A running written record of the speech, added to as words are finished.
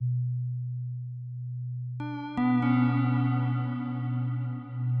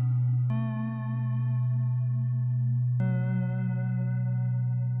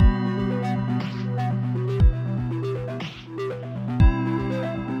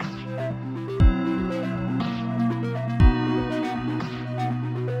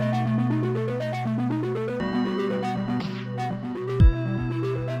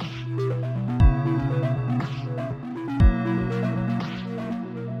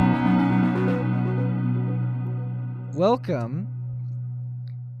Welcome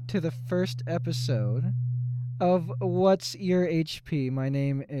to the first episode of What's Your HP? My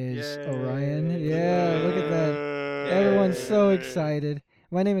name is Orion. Yeah, look at that. Everyone's so excited.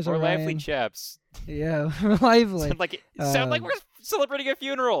 My name is We're Orion. lively chaps. Yeah, we're lively. Sound like we're celebrating a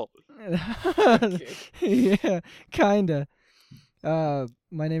funeral. Yeah, kinda.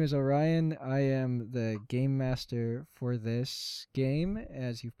 My name is Orion. I am the game master for this game,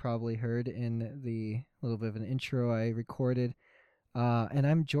 as you've probably heard in the little bit of an intro I recorded. And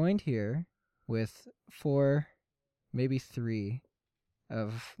I'm joined here with 4, maybe 3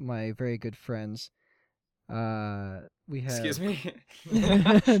 of my very good friends. We have. Excuse me.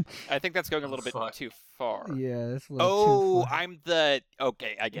 I think that's going a little bit too far. Yeah, that's a little too far. I'm the...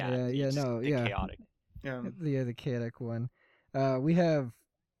 Okay, I got it. Yeah, no, the yeah. chaotic. The chaotic one. We have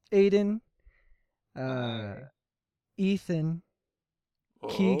Aiden, Ethan,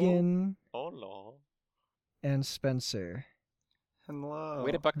 Keegan, Hello. and Spencer. Hello.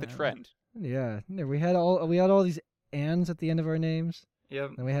 Way to buck the trend. Yeah, we had all these ands at the end of our names.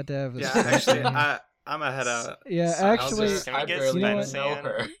 Yep. And we had to have. Actually, I'm ahead of. Yeah, actually, I barely know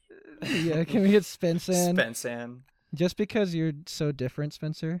her. Yeah, can we get Spencer? Spencer. Just because you're so different,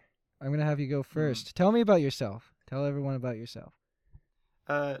 Spencer, I'm gonna have you go first. Tell me about yourself. Tell everyone about yourself.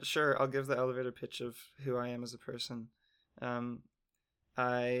 Sure. I'll give the elevator pitch of who I am as a person.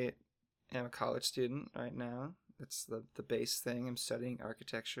 I am a college student right now. It's the base thing. I'm studying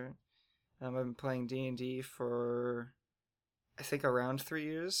architecture. I've been playing D&D for, I think, around 3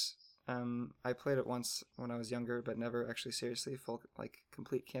 years. I played it once when I was younger, but never actually seriously full,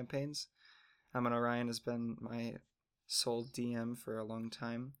 complete campaigns. And Orion has been my sole DM for a long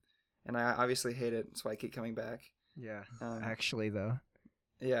time, and I obviously hate it, so I keep coming back. Yeah, actually, though.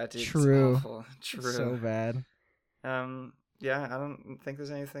 Yeah, dude, true. It's awful. True. So bad. Yeah, I don't think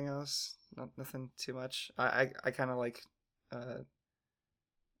there's anything else. Nothing too much. I kind of like, I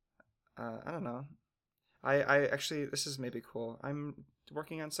don't know. I actually, this is maybe cool. I'm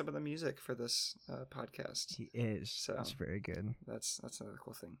working on some of the music for this podcast. He is. So that's very good. That's another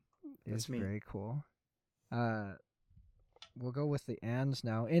cool thing. It's very cool. We'll go with the ands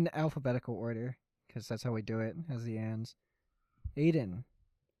now in alphabetical order because that's how we do it. As the ands. Aiden.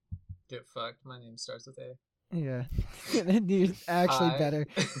 Get fucked. My name starts with A. Yeah, you're actually better.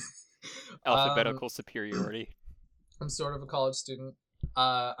 Alphabetical superiority. I'm sort of a college student.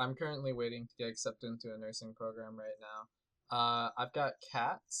 I'm currently waiting to get accepted into a nursing program right now. I've got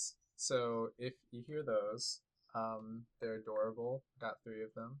cats, so if you hear those, they're adorable. Got 3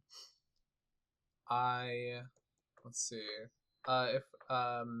 of them. Let's see. If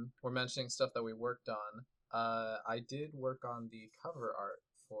we're mentioning stuff that we worked on, I did work on the cover art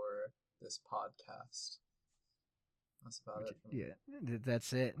for this podcast. That's about it. Yeah,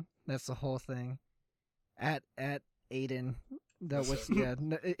 that's it. That's the whole thing. At Aiden, that was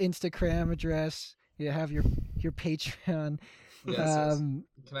Instagram address. You have your Patreon. Yes. Can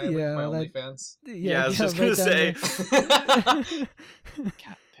I have my OnlyFans? Yeah, I was just gonna say.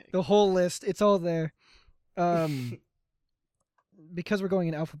 Cat pig. The whole list. It's all there. Because we're going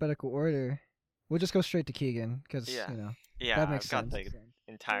in alphabetical order, we'll just go straight to Keegan because that makes sense. I've got the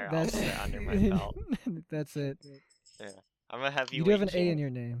entire alphabet under my belt. That's it. Yeah, I'm gonna have You do have an A in your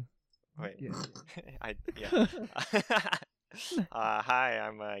name. Wait, Yeah. Hi,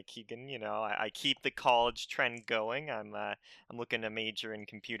 I'm Keegan. I keep the college trend going. I'm looking to major in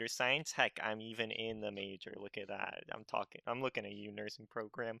computer science. Heck, I'm even in the major. Look at that. I'm looking at you, nursing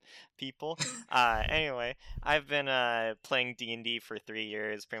program people. Anyway, I've been playing D&D for 3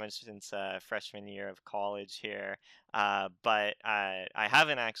 years, pretty much since freshman year of college here. But I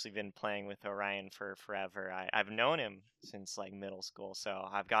haven't actually been playing with Orion for forever. I've known him since middle school, so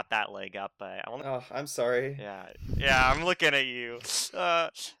I've got that leg up. But I'm sorry. Yeah, I'm looking at you. I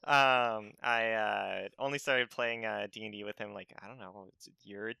only started playing D&D with him I don't know, it's a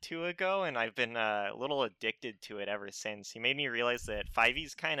year or 2 ago, and I've been a little addicted to it ever since. He made me realize that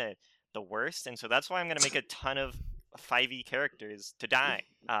 5e's kind of the worst, and so that's why I'm gonna make a ton of 5e characters to die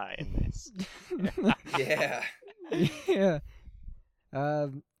in this. Yeah. Yeah.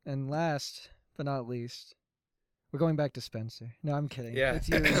 And last but not least, we're going back to Spencer. No, I'm kidding. Yeah. It's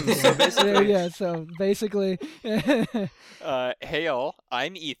you. So So basically. Hey all,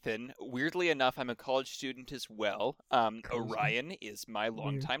 I'm Ethan. Weirdly enough, I'm a college student as well. Orion is my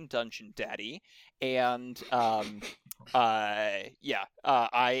longtime dungeon daddy, and I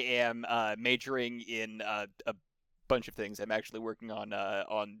am majoring in a bunch of things. I'm actually working on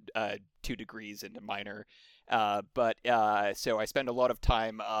 2 degrees into minor. So I spend a lot of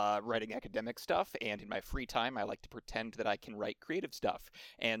time writing academic stuff, and in my free time I like to pretend that I can write creative stuff.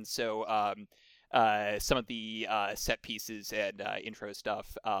 And so some of the set pieces and intro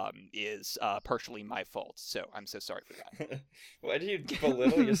stuff is partially my fault. So I'm so sorry for that. Why do you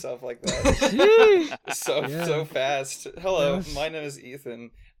belittle yourself like that? Sheesh. so Yeah. so fast. Hello, Yes. my name is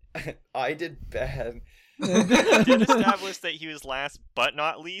Ethan. I did bad. I did establish that he was last but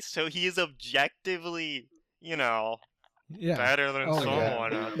not least, so he is objectively, Yeah. better than Oh, yeah.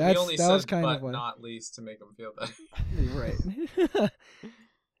 someone. That's- we only that said was kind but of what- not least to make him feel better. Right.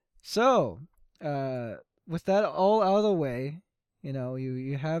 So, with that all out of the way,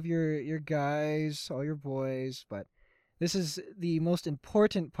 you have your guys, all your boys, but this is the most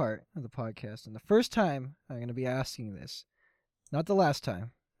important part of the podcast, and the first time I'm going to be asking this, not the last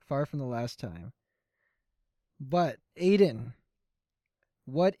time, far from the last time. But Aiden,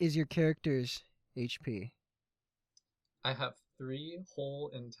 what is your character's HP? I have 3 whole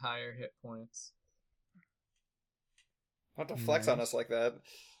entire hit points. Not to flex on Nice. us like that.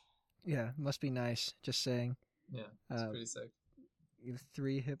 Yeah, must be nice. Just saying. Yeah, it's Uh, pretty sick. You have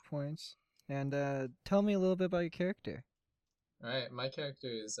 3 hit points, and tell me a little bit about your character. Alright, my character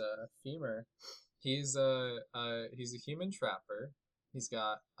is Femur. He's a human trapper. He's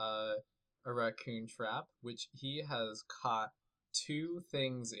got a raccoon trap, which he has caught 2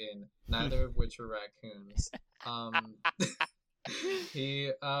 things in, neither of which are raccoons.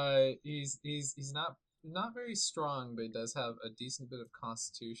 He's not very strong, but he does have a decent bit of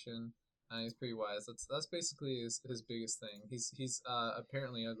constitution. And he's pretty wise. That's basically his biggest thing. He's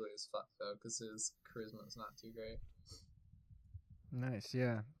apparently ugly as fuck though, because his charisma is not too great. Nice,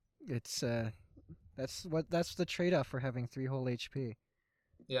 yeah. It's that's the trade-off for having 3 whole HP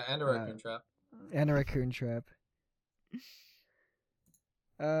Yeah, and a raccoon trap. and a raccoon trap.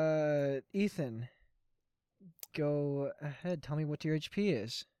 Ethan, go ahead. Tell me what your HP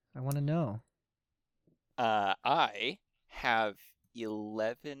is. I want to know. I have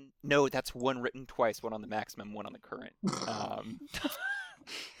 11. No, that's one written twice. One on the maximum, one on the current.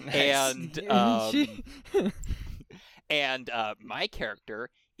 And my character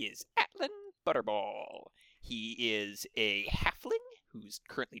is Atlan Butterball. He is a halfling who's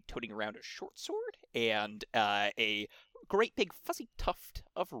currently toting around a short sword and a great big fuzzy tuft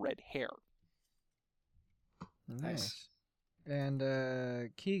of red hair. Nice. And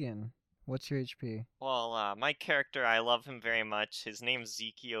Keegan, what's your HP? Well, my character, I love him very much. His name's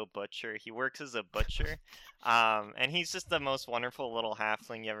Zekio Butcher. He works as a butcher, and he's just the most wonderful little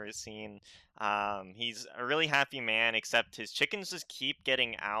halfling you've ever seen. He's a really happy man, except his chickens just keep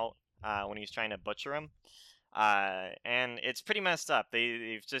getting out when he's trying to butcher them. And it's pretty messed up.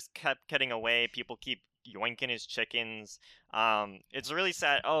 They've just kept cutting away. People keep yoinking his chickens. It's really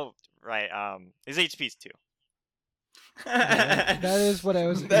sad. Oh, right. His HP's 2. That is what I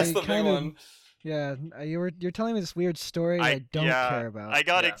was. That's I the big kind of- one. Yeah, you're telling me this weird story I don't care about. I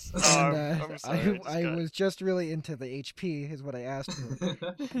got Yeah. And, I'm sorry. I was just really into the HP, is what I asked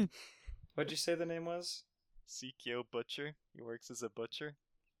for. What'd you say the name was? Zekio Butcher. He works as a butcher.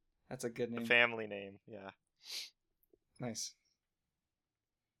 That's a good A name. family name, yeah. Nice.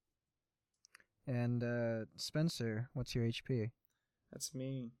 And Spencer, what's your HP? That's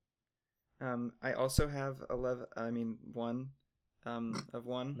me. I also have 1 of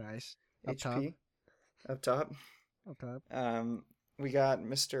 1 Nice. Up HP. Up top. Up top. We got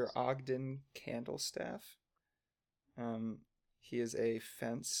Mr. Ogden Candlestaff. He is a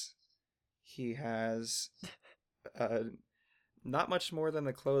fence. He has not much more than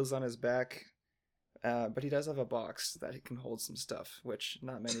the clothes on his back, but he does have a box that he can hold some stuff, which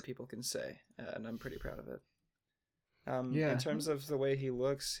not many people can say, and I'm pretty proud of it. Yeah. In terms of the way he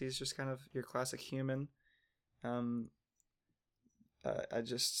looks, he's just kind of your classic human.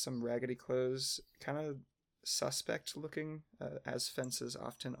 Just some raggedy clothes, kind of suspect looking, as fences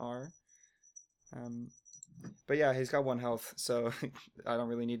often are. But yeah, he's got 1 health, so I don't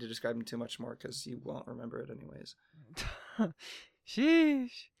really need to describe him too much more because you won't remember it anyways.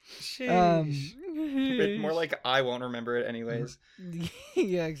 Sheesh. But more like I won't remember it anyways.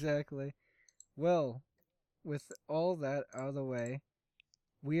 Yeah, exactly. Well, with all that out of the way,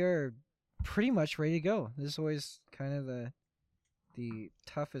 we are pretty much ready to go. This is always kind of the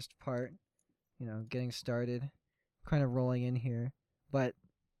toughest part, getting started, kind of rolling in here. But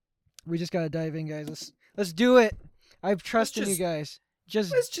we just gotta dive in, guys. Let's do it. I trust in you just- guys.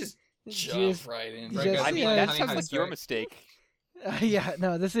 Just Let's just jump just- right in. Just- I mean, yeah, that it's sounds honey like your heist, right? mistake. yeah,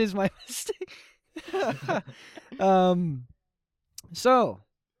 no, this is my mistake. So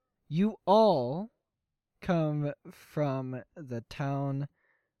you all come from the town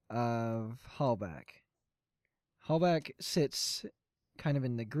of Hallback. Hallback sits kind of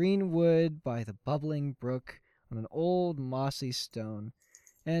in the green wood by the bubbling brook on an old mossy stone.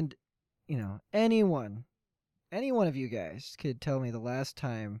 And, anyone, any one of you guys could tell me the last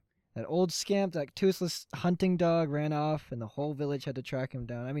time that old scamp, that toothless hunting dog, ran off and the whole village had to track him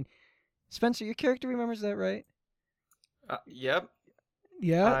down. I mean, Spencer, your character remembers that, right? Yep.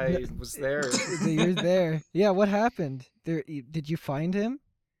 Yeah, I was there. You're there. Yeah, what happened? Did you find him?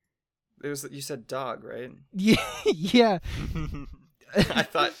 It was you said dog, right? Yeah, yeah. I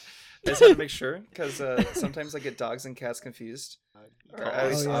thought I just had to make sure because sometimes I get dogs and cats confused. Or at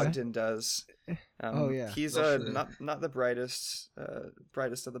least Ogden does. Yeah. He's Especially- not the brightest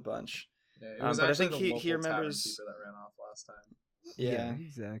of the bunch. Yeah, it was but I actually think the he local remembers- tavern keeper that ran off last time. Yeah.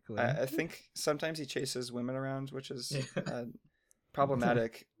 exactly. I think sometimes he chases women around, which is Yeah.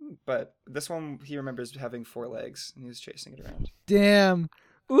 problematic. But this one he remembers having 4 legs and he was chasing it around. Damn.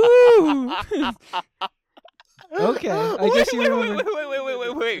 Ooh. Okay, I guess you remember.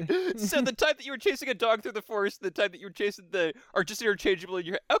 Wait. So the time that you were chasing a dog through the forest, the time that you were chasing are just interchangeable in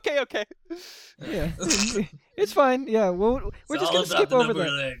your head. Okay. Yeah, it's fine. Yeah, we're just gonna skip over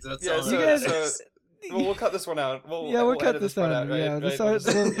that. That's Yeah, all so, You guys- so we'll cut this one out. We'll cut edit this part out. right? Yeah, Right? this We'll out,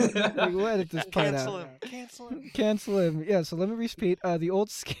 just- we'll edit this part Cancel out. him. Cancel him. Cancel him. Yeah. So let me repeat. The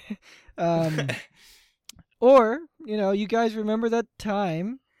old or you guys remember that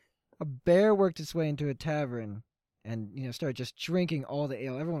time a bear worked its way into a tavern and started just drinking all the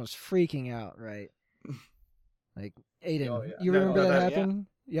ale. Everyone was freaking out, right? Like Aiden, Oh, yeah. you No, remember no, that that- happened?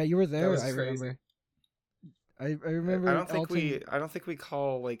 Yeah, you were there. was I crazy. remember. I remember. I don't think Alton- I don't think we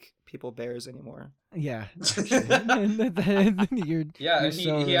call people bears anymore. Yeah. Yeah, You're and he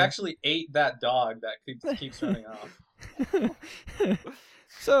so right. actually ate that dog that keeps running off.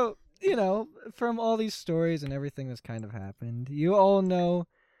 So, from all these stories and everything that's kind of happened, you all know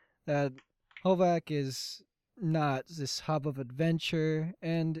that Hovak is not this hub of adventure,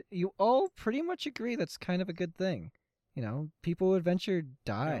 and you all pretty much agree that's kind of a good thing. People who adventure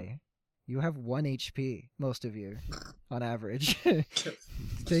die. You have 1 HP, most of you, on average.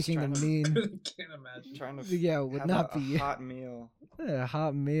 Taking the trying to- mean. Can't imagine. Trying to Yeah, would have not a be hot meal. a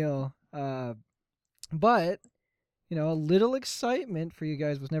hot meal. But a little excitement for you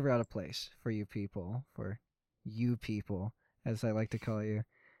guys was never out of place for you people, as I like to call you.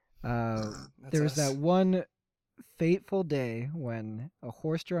 That's There was us. that one fateful day when a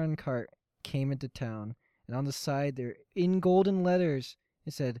horse-drawn cart came into town, and on the side there, in golden letters,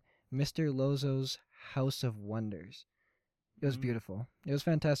 it said, Mr. Lozo's House of Wonders. It was Mhm. beautiful. It was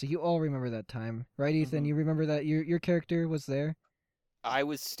fantastic. You all remember that time, right, Ethan? Mhm. You remember that your character was there? I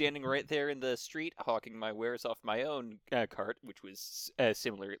was standing right there in the street, hawking my wares off my own cart, which was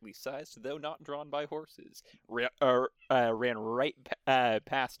similarly sized, though not drawn by horses. Ran right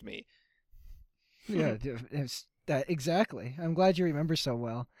past me. Yeah, exactly. I'm glad you remember so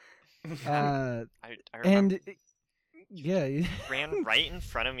well. I remember And yeah, ran right in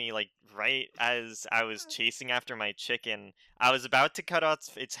front of me, like right as I was chasing after my chicken. I was about to cut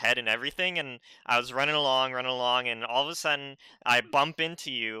off its head and everything, and I was running along, and all of a sudden I bump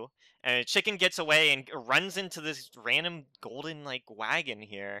into you, and the chicken gets away and runs into this random golden wagon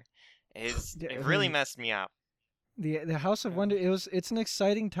here. It really messed me up. the House of Wonder. It's an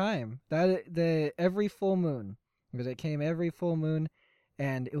exciting time. The every full moon, because it came every full moon.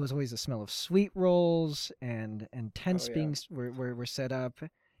 And it was always the smell of sweet rolls and tents yeah. being were set up.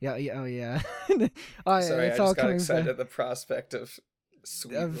 Yeah, oh yeah. Oh, yeah, Sorry, it's I all just got coming excited back at the prospect of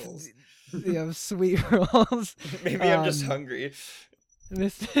sweet rolls. of sweet rolls. Maybe I'm just Um, hungry.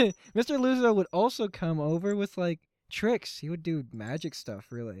 Mr. Luzo would also come over with tricks. He would do magic stuff.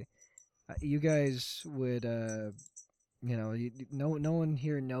 Really, you guys would. No one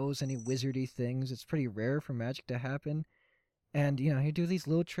here knows any wizardy things. It's pretty rare for magic to happen. And, he'd do these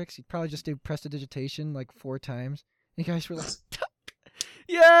little tricks. He'd probably just do prestidigitation 4 times. And you guys were like,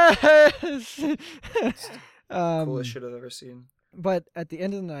 yes! Coolest shit I've ever seen. But at the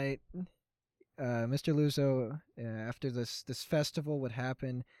end of the night, Mr. Luzo, after this festival would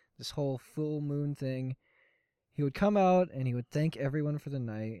happen, this whole full moon thing, he would come out and he would thank everyone for the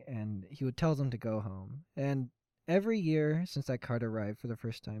night, and he would tell them to go home. And every year since that card arrived for the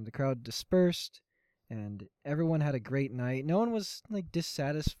first time, the crowd dispersed, and everyone had a great night. No one was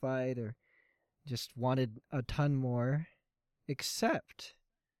dissatisfied or just wanted a ton more, except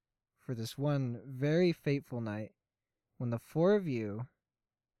for this one very fateful night when the 4 of you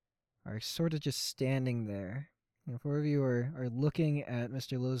are sort of just standing there. The 4 of you are looking at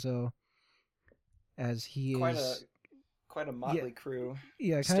Mr. Lozo as he is Quite a motley crew.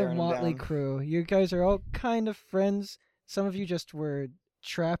 kind of staring him motley down. crew. You guys are all kind of friends. Some of you just were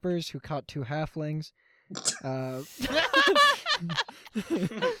trappers who caught 2 halflings.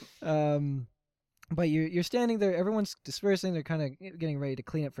 But you're standing there. Everyone's dispersing. They're kind of getting ready to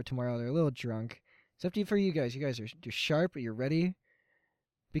clean up for tomorrow. They're a little drunk. Except for you guys. You guys are you're sharp. You're ready.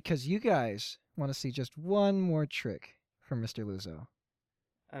 Because you guys want to see just one more trick from Mr. Luzo.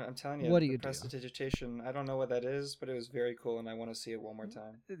 I'm telling you, What do the you do? prestidigitation, I don't know what that is, but it was very cool, and I want to see it one more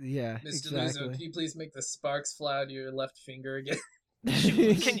time. Yeah, Mr. exactly. Luzo, can you please make the sparks fly out of your left finger again?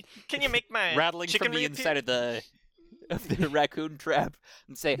 Can you make my Rattling chicken from the reappear? inside of the raccoon trap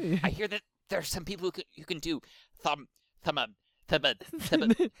and say, I hear that there's some people who can do thimble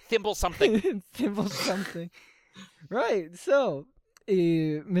something. Thimble something. Right. So,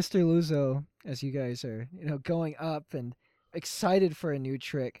 Mr. Luzo, as you guys are, going up and excited for a new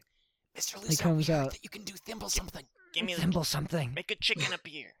trick, Mr. Luzo, he comes we heard out. that you can do thimble something. Give me the Thimble something. make a chicken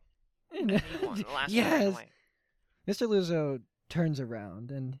appear. I need one. The last one ran Yes. away. Mr. Luzo turns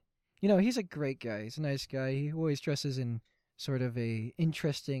around, and he's a great guy. He's a nice guy. He always dresses in sort of a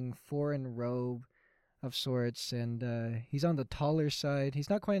interesting foreign robe of sorts, and he's on the taller side. He's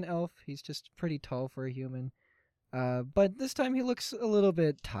not quite an elf. He's just pretty tall for a human. But this time he looks a little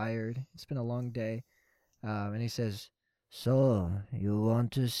bit tired. It's been a long day. And he says, "So, you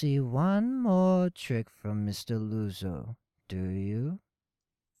want to see one more trick from Mr. Luzo, do you?"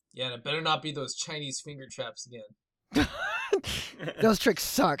 Yeah, and it better not be those Chinese finger traps again. Those tricks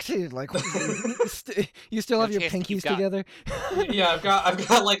suck. Dude. Like, you still No have your chance that you've pinkies got- together. Yeah, I've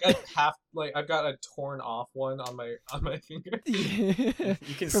got like a half, like I've got a torn off one on my finger. You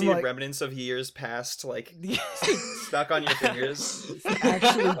can From, see like- remnants of years past, like, stuck on your fingers.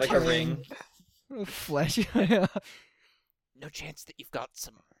 Actually Like a turning ring. flesh. No chance that you've got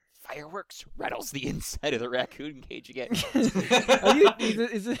some fireworks? Rattles the inside of the raccoon cage again. Are you?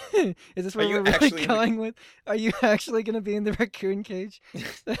 Is this where you we're really actually in the- going with? Are you actually gonna be in the raccoon cage?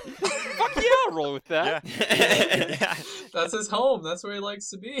 Fuck yeah, I'll roll with that. Yeah. That's his home. That's where he likes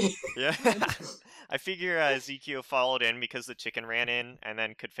to be. Yeah. I figure Ezekiel followed in because the chicken ran in and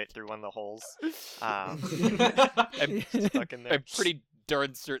then could fit through one of the holes. I'm, Stuck in there. I'm pretty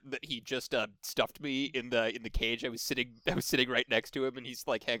darn certain that he just stuffed me in the cage. I was sitting right next to him, and he's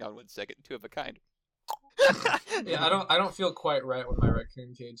like, "Hang on one second, two of a kind." Yeah, I don't feel quite right when my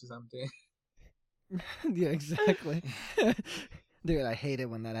raccoon cage is empty. Yeah, exactly. Dude, I hate it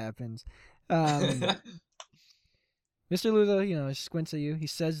when that happens. Mr. Ludo, he squints at you. He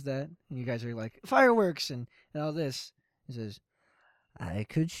says that, and you guys are like, fireworks and all this. He says, "I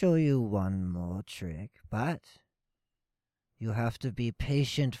could show you one more trick, but you have to be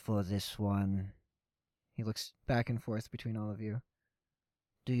patient for this one." He looks back and forth between all of you.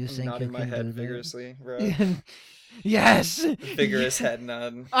 "Do you I'm think you nodding my can head do that?" vigorously. Right. Yes! Vigorous head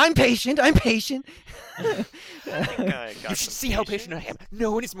nod. I'm patient! I'm patient! I think I got You should some see how patient I am.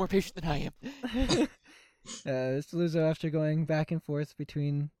 No one is more patient than I am. Mr. Luzo, after going back and forth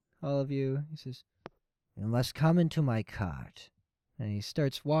between all of you, he says, "You must come into my cart." And he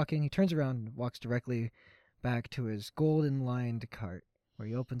starts walking. He turns around and walks directly back to his golden-lined cart, where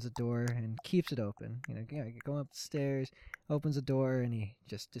he opens the door and keeps it open. Going up the stairs, opens the door, and he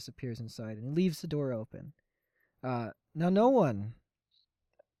just disappears inside, and he leaves the door open. Now, no one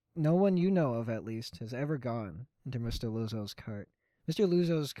you know of, at least, has ever gone into Mr. Luzo's cart. Mr.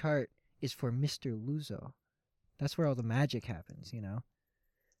 Luzo's cart is for Mr. Luzo. That's where all the magic happens,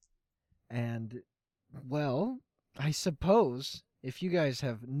 And, well, I suppose if you guys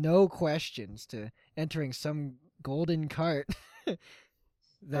have no questions to entering some golden cart,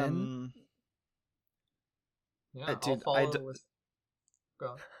 then Yeah, Dude, I'll follow with. Go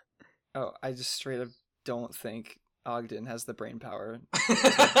on. Oh, I just straight up don't think Ogden has the brain power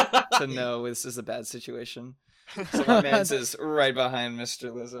to know this is a bad situation. So my man's is right behind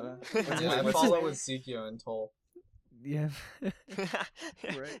Mr. Lizzo. Yeah, I What's follow with Zekio and Toll. yeah,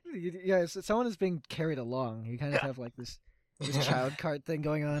 right. Yeah, so someone is being carried along. You kind of have like this child cart thing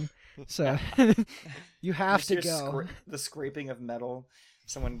going on. So you have Just to hear go. the scraping of metal.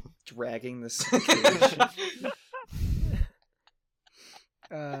 Someone dragging this cage.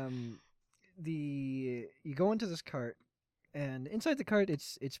 You go into this cart, and inside the cart,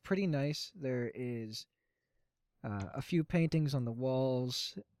 it's pretty nice. There is a few paintings on the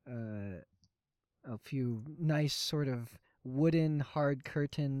walls, a few nice sort of wooden hard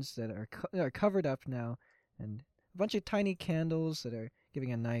curtains that are covered up now, and a bunch of tiny candles that are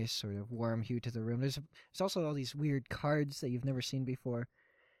giving a nice sort of warm hue to the room. There's also all these weird cards that you've never seen before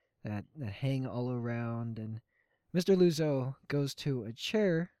that hang all around, and Mr. Luzo goes to a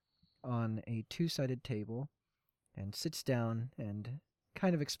chair on a two-sided table and sits down and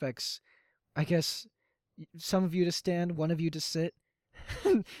kind of expects, I guess, some of you to stand, one of you to sit.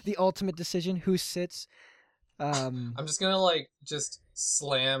 The ultimate decision, who sits. I'm just gonna just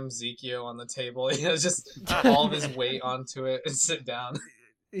slam Zekio on the table. Just all of his weight onto it and sit down.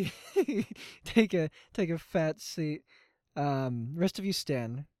 take a fat seat. Rest of you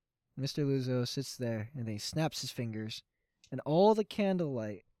stand. Mr. Luzo sits there and then he snaps his fingers, and all the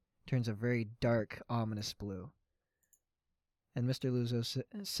candlelight turns a very dark, ominous blue. And Mr. Luzo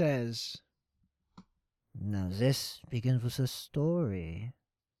says, "Now this begins with a story.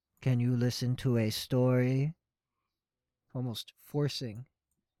 Can you listen to a story?" Almost forcing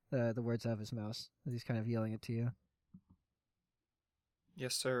the words out of his mouth as he's kind of yelling it to you.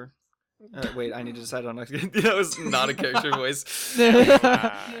 Yes, sir. Wait, I need to decide on that was not a character voice.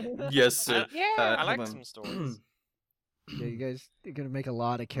 Yes, sir. I like hold some on. stories. Yeah, you guys are gonna make a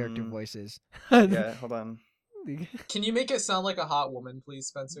lot of character voices. Yeah, hold on. Can you make it sound like a hot woman, please,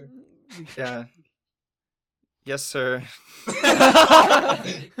 Spencer? Yeah. Yes, sir.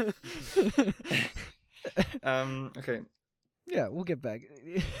 Okay. Yeah, we'll get back.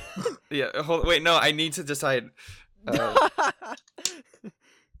 Yeah, wait, no, I need to decide.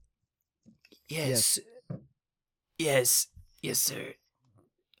 Yes. Yes, sir.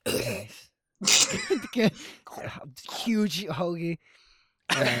 Nice. Huge hoagie.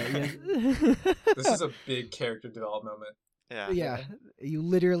 Yes. This is a big character development moment. Yeah, you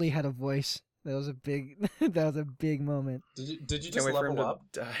literally had a voice. That was a big. That was a big moment. Did you Can't just wait for him level to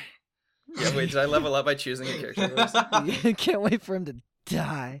up? die. Yeah, wait, did I level up by choosing a character voice? Can't wait for him to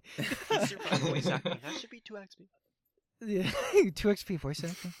die. Super voice acting. That should be 2 XP. Yeah, 2 XP voice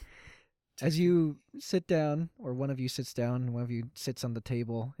acting. As you sit down, or one of you sits down, one of you sits on the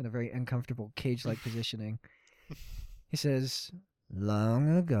table in a very uncomfortable cage-like positioning. He says, "Long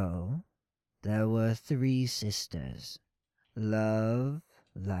ago, there were 3 sisters. Love,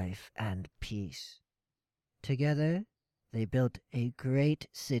 life, and peace. Together, they built a great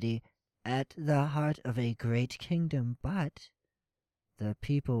city at the heart of a great kingdom, but the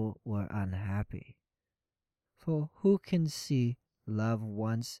people were unhappy. For who can see love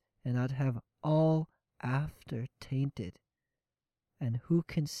once and not have all after tainted? And who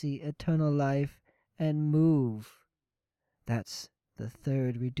can see eternal life and move? That's the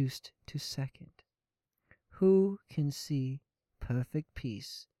third reduced to second. Who can see perfect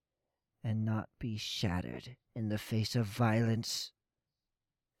peace and not be shattered in the face of violence?"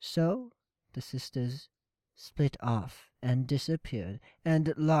 So the sisters split off and disappeared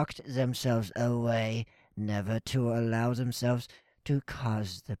and locked themselves away, never to allow themselves to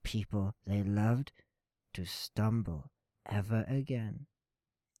cause the people they loved to stumble ever again.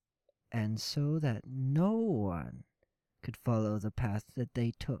 And so that no one could follow the path that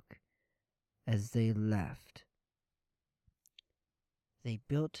they took as they left. They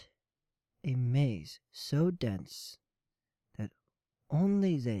built a maze so dense that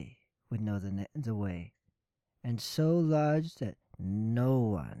only they would know the way, and so large that no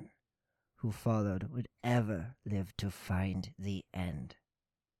one who followed would ever live to find the end.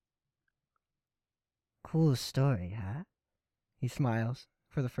 Cool story, huh? He smiles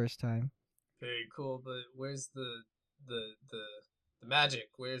for the first time. Very cool, but where's the magic?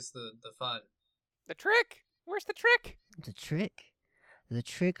 Where's the fun? The trick? Where's the trick? The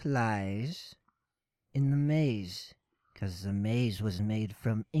trick lies in the maze, 'cause the maze was made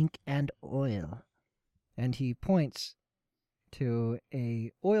from ink and oil. And he points to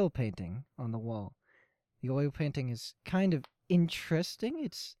a oil painting on the wall. The oil painting is kind of interesting.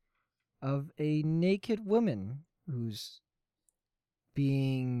 It's of a naked woman who's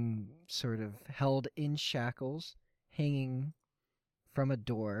being sort of held in shackles, hanging from a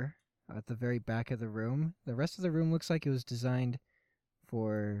door at the very back of the room. The rest of the room looks like it was designed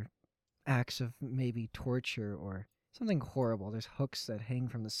for acts of maybe torture or something horrible. There's hooks that hang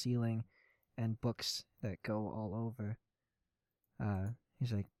from the ceiling and books that go all over.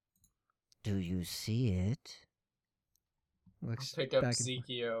 He's like, "Do you see it?" Looks Pick up back and forth.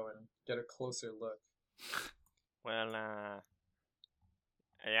 Zekio and get a closer look. Well,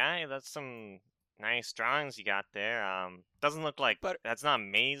 yeah, that's some nice drawings you got there. Doesn't look like that's not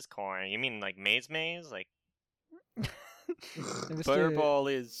maize corn. You mean like maize? Like And Mr.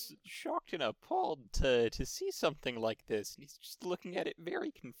 Butterball is shocked and appalled to see something like this. He's just looking at it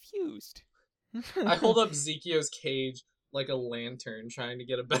very confused. I hold up Zekio's cage like a lantern, trying to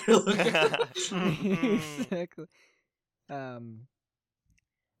get a better look at it. Exactly. Mr.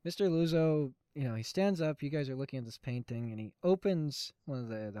 Luzo, he stands up. You guys are looking at this painting, and he opens one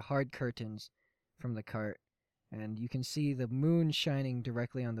of the hard curtains from the cart, and you can see the moon shining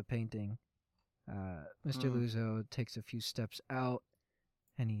directly on the painting. Mr. Luzo takes a few steps out,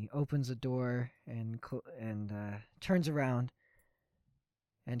 and he opens a door and turns around,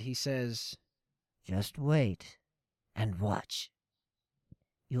 and he says, "Just wait and watch."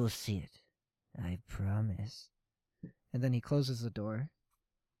 You'll see it. I promise. And then he closes the door.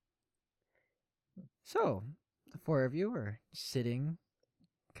 So, the four of you are sitting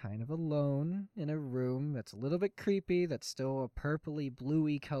kind of alone in a room that's a little bit creepy, that's still a purpley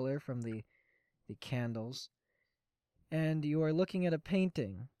bluey color from the candles. And you are looking at a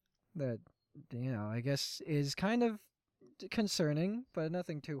painting that, I guess is kind of concerning, but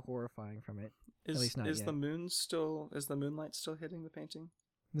nothing too horrifying from it. At least not Is yet. the moonlight still hitting the painting?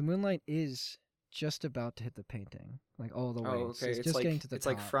 The moonlight is just about to hit the painting, like all the way. Oh, okay. It's It's just like getting to the it's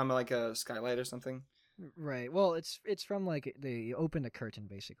top. like from like a skylight or something. Right. Well, it's from like they opened a curtain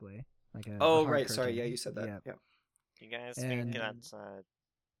basically, like a Oh, hard right. Sorry. curtain. Yeah, you said that. Yeah. Yeah. You guys And- think that's a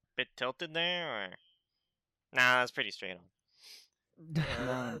bit tilted there, or? Nah, that's pretty straight on.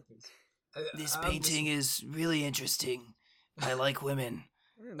 No. This painting is really interesting. I like women.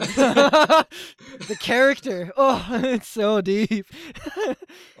 The character. Oh, it's so deep.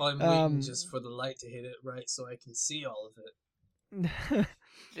 I'm waiting Um, for the light to hit it right so I can see all of it.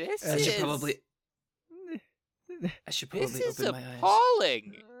 This I I should is probably. I should this probably is open my eyes.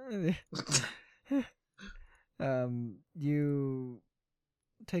 appalling. You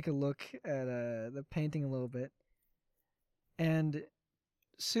take a look at the painting a little bit, and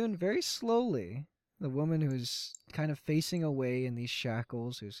soon, very slowly, the woman who's kind of facing away in these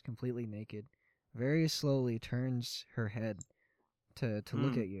shackles, who's completely naked, very slowly turns her head to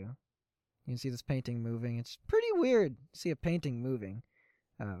look at you. You can see this painting moving. It's pretty weird to see a painting moving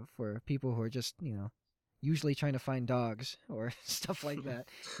for people who are just, usually trying to find dogs or stuff like that.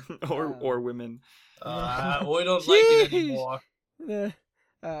 or women. I don't like it Jeez. anymore.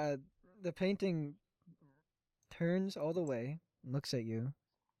 The painting turns all the way, looks at you,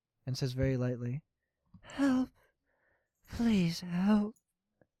 and says very lightly, "Help. Please help."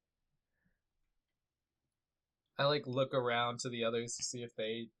 I look around to the others to see if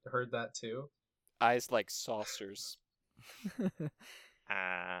they heard that too. Eyes like saucers.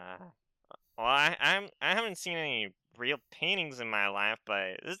 Well, I haven't seen any real paintings in my life,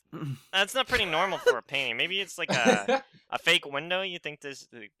 but that's not pretty normal for a painting. Maybe it's like a fake window. You think this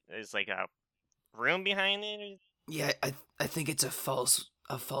is like a room behind it? Or... Yeah, I think it's a false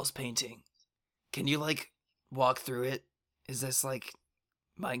painting. Can you walk through it? Is this like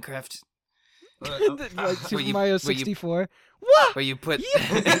Minecraft Like Super you- Mario where you- 64. What? where you put?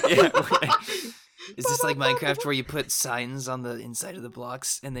 Yeah. Is this like Minecraft where you put signs on the inside of the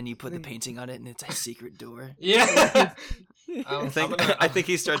blocks and then you put the painting on it and it's a secret door? Yeah. I think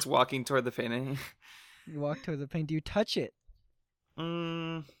he starts walking toward the painting. You walk toward the paint. Do you touch it?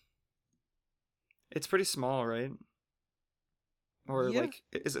 It's pretty small, right? Or Yeah,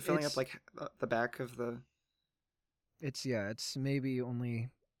 is it filling up it's- the back of the? It's maybe only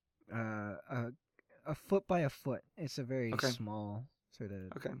a foot by a foot. It's a very Okay. small sort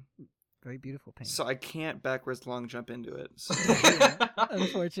of Okay, very beautiful painting. so I can't backwards long jump into it. So.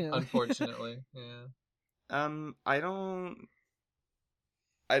 Unfortunately. Unfortunately, yeah. I don't.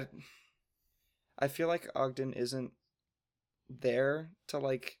 I feel like Ogden isn't there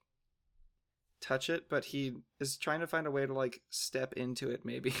to touch it, but he is trying to find a way to step into it.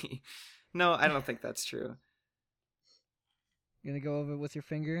 Maybe. No, I don't think that's true. You're gonna go over it with your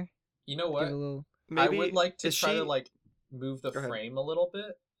finger. You know Give what? it a little. Maybe I would like to is try she- to move the Go ahead. frame a little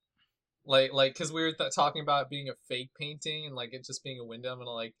bit. Because we were talking about it being a fake painting and it just being a window.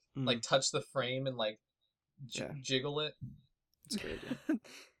 I'm gonna touch the frame and Yeah. jiggle it. That's a good idea.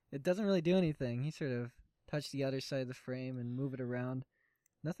 It doesn't really do anything. You sort of touch the other side of the frame and move it around.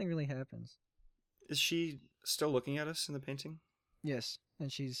 Nothing really happens. Is she still looking at us in the painting? Yes,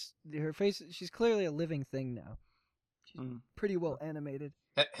 and her face. She's clearly a living thing now. She's Mm. pretty well animated.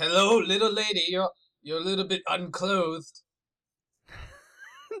 Hello, little lady. You're a little bit unclothed.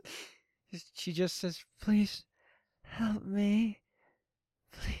 She just says, "Please, help me,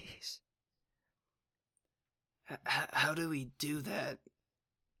 please." How do we do that?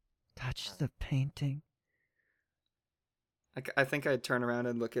 Touch the painting. I think I'd turn around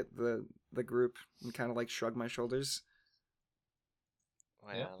and look at the group and kind of shrug my shoulders.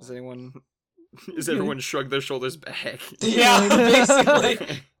 Well, Does everyone shrug their shoulders back? Yeah,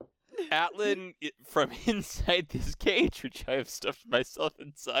 basically. Atlin, from inside this cage, which I have stuffed myself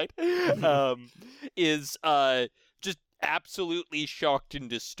inside, is just absolutely shocked and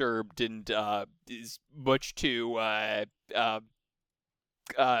disturbed, and is much too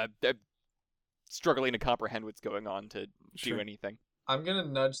struggling to comprehend what's going on to Sure. do anything. I'm gonna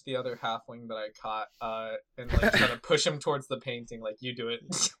nudge the other halfling that I caught, and try to push him towards the painting. You do it.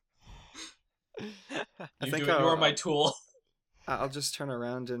 I You think do it. You're my tool. I'll just turn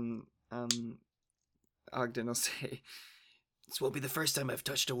around and Ogden will say, This won't be the first time I've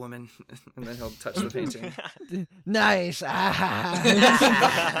touched a woman. And then he'll touch the painting. Nice.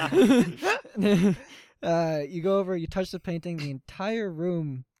 You go over, you touch the painting, the entire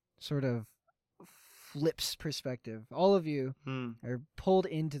room sort of flips perspective. All of you are pulled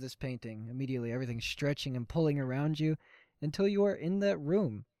into this painting immediately. Everything's stretching and pulling around you until you are in that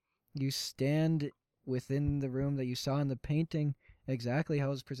room. You stand within the room that you saw in the painting, exactly how it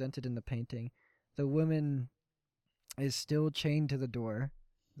was presented in the painting. The woman is still chained to the door,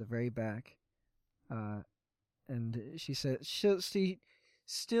 the very back. And she still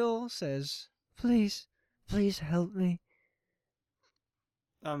says, please help me.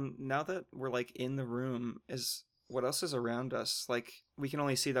 Now that we're like in the room, what else is around us? Like, we can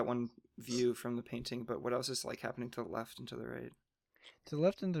only see that one view from the painting, but what else is like happening to the left and to the right? To the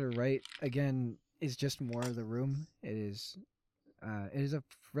left and to the right, again, is just more of the room. It is a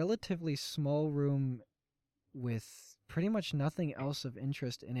relatively small room with pretty much nothing else of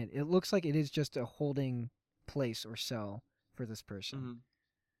interest in it. It looks like it is just a holding place or cell for this person.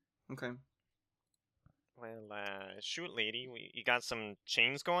 Okay. Well, shoot, lady, you got some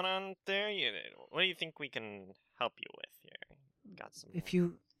chains going on there. What do you think we can help you with here? Got some. If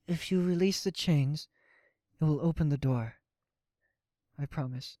you release the chains, it will open the door. I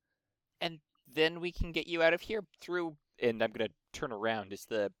promise. And then we can get you out of here through. And I'm gonna turn around.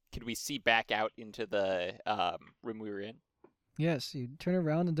 Can we see back out into the room we were in? Yes, you turn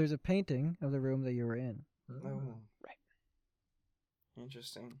around and there's a painting of the room that you were in. Oh, right.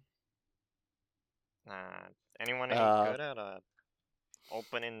 Interesting. Anyone any good at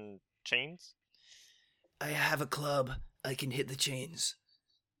opening chains? I have a club. I can hit the chains.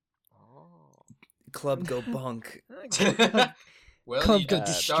 Oh. Club go bonk. Well, Club you go got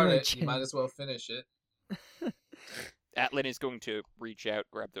destroy started. chains. You might as well finish it. Atlan is going to reach out,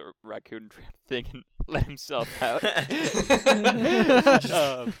 grab the raccoon thing, and let himself out.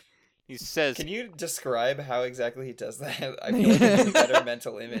 He says, "Can you describe how exactly he does that? I feel like I need a better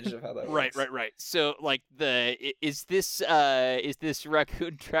mental image of how that works." Right. So, like, is this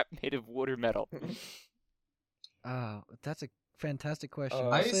raccoon trap made of wood or metal? That's a fantastic question.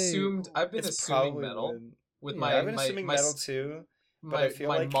 I I've been it's assuming probably metal wood. with Yeah, my I've been assuming metal too. But I feel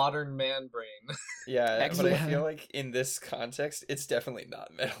my like modern man brain. Yeah, but I Excellent. feel like in this context, it's definitely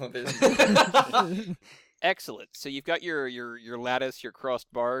not metal. Excellent. So you've got your lattice, your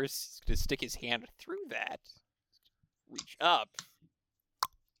crossed bars. He's gonna stick his hand through that. Reach up.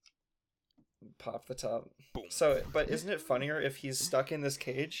 Pop the top. Boom. So, but isn't it funnier if he's stuck in this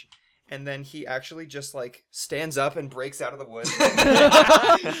cage and then he actually just like stands up and breaks out of the wood?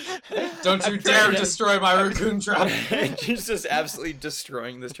 Don't you dare destroy my raccoon trap! He's just absolutely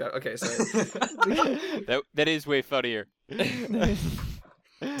destroying this trap. Okay, sorry. That is way funnier.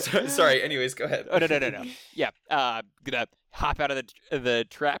 Sorry. Anyways, go ahead. Oh no. Yeah. Gonna hop out of the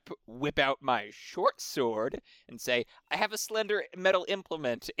trap, whip out my short sword, and say, "I have a slender metal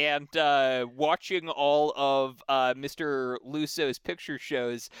implement." And watching all of Mr. Lusso's picture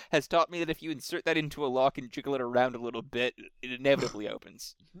shows has taught me that if you insert that into a lock and jiggle it around a little bit, it inevitably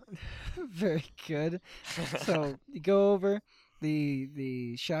opens. Very good. So you go over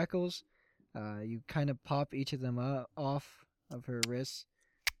the shackles. You kind of pop each of them off of her wrists.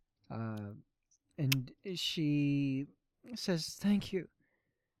 And she says, thank you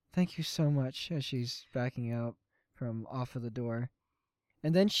so much, as she's backing out from off of the door.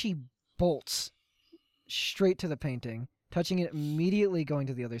 And then she bolts straight to the painting, touching it immediately, going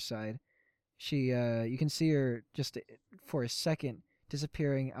to the other side. You can see her just for a second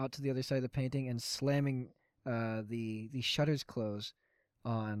disappearing out to the other side of the painting and slamming the shutters close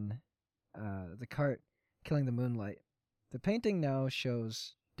on the cart, killing the moonlight. The painting now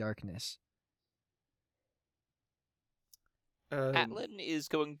shows darkness. Atlan is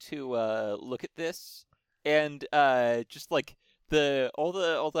going to look at this and just like all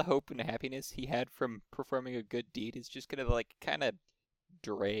the hope and happiness he had from performing a good deed is just gonna like kind of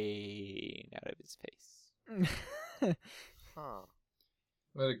drain out of his face. Huh.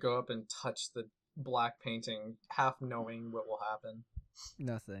 I'm gonna go up and touch the black painting, half knowing what will happen.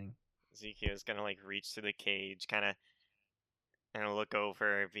 Nothing. Ezekiel's gonna like reach to the cage, kind of, and look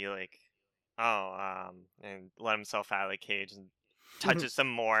over and be like, "Oh," and let himself out of the cage and touch it some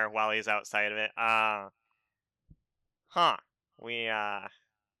more while he's outside of it.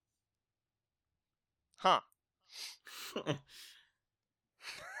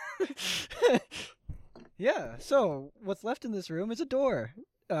 Yeah, so what's left in this room is a door.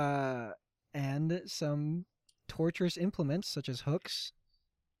 And some torturous implements such as hooks,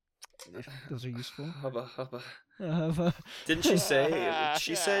 if those are useful. Hubba. Didn't she say?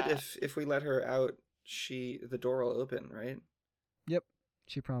 She said if we let her out, the door will open, right? Yep,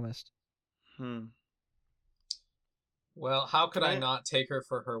 she promised. Well, how could I Can I- not take her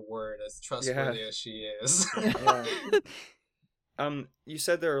for her word, as trustworthy as she is? Yeah. You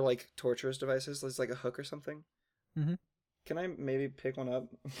said there are like torturous devices. There's like a hook or something. Mhm. Can I maybe pick one up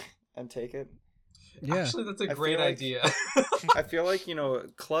and take it? Yeah. Actually, that's a I great feel like- idea. I feel like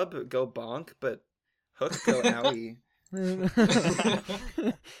club go bonk, but hook go owie.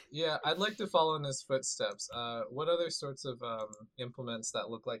 Yeah, I'd like to follow in his footsteps. What other sorts of implements that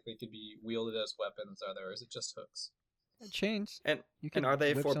look like they could be wielded as weapons are there? Or is it just hooks? Chains. And You and could are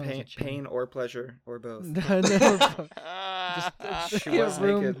they whip for someone with a chain. pain or pleasure or both? No, She yeah, was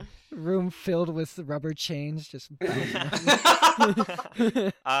room, naked. room filled with rubber chains. Just. Yes,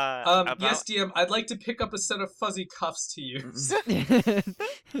 DM, I'd like to pick up a set of fuzzy cuffs to use.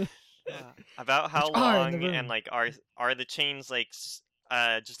 About how Which are in the long room. and like are the chains like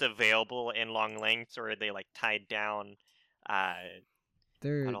just available in long lengths, or are they like tied down?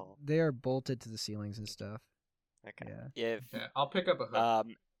 They're At all. they are bolted to the ceilings and stuff. Okay. Yeah. If Okay, I'll pick up a hook.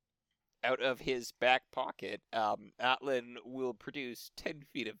 out of his back pocket, Atlan will produce 10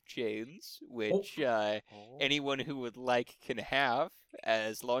 feet of chains, which anyone who would like can have,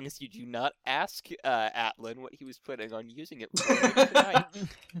 as long as you do not ask Atlan what he was planning on using it for later tonight.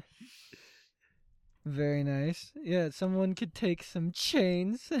 Very nice. Yeah, someone could take some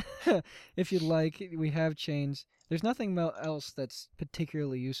chains if you'd like. We have chains. There's nothing else that's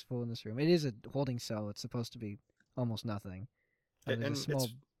particularly useful in this room. It is a holding cell. It's supposed to be almost nothing. And There's a small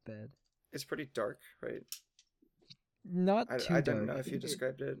it's- bed. It's pretty dark, right? Not too I dark. don't know if you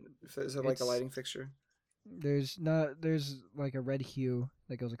described it. Is it like a it's- lighting fixture? There's like a red hue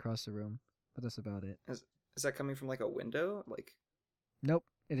that goes across the room, but that's about it. Is that coming from like a window? Like Nope,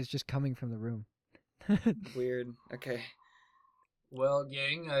 it is just coming from the room. weird. Okay. Well,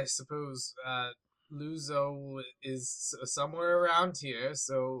 gang, I suppose Luzo is somewhere around here,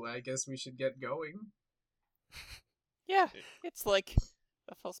 so I guess we should get going. Yeah, it's like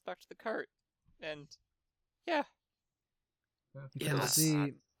a false back to the cart. And yeah, You Yeah, can let's-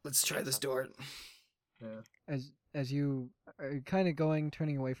 see Let's try this door. as you are kind of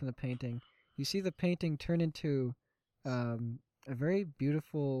turning away from the painting, you see the painting turn into a very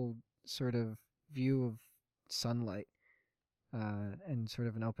beautiful sort of view of sunlight and sort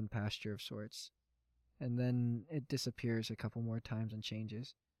of an open pasture of sorts. And then it disappears a couple more times and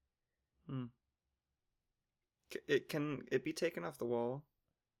changes. Can it be taken off the wall?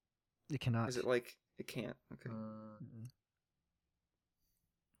 It cannot. Is it like it can't? Okay. Mm-mm.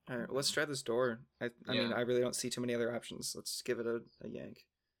 All right. Let's try this door. I mean, Yeah. I really don't see too many other options. Let's give it a yank.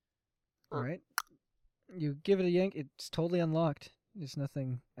 All right. You give it a yank. It's totally unlocked. There's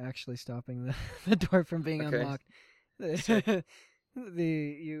nothing actually stopping the door from being Okay. unlocked.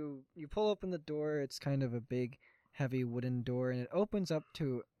 You pull open the door. It's kind of a big, heavy wooden door, and it opens up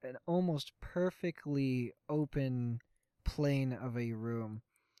to an almost perfectly open plane of a room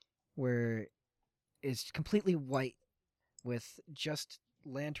where it's completely white with just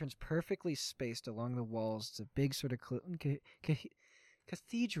lanterns perfectly spaced along the walls. It's a big sort of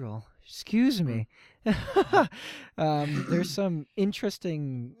cathedral. Excuse me. There's some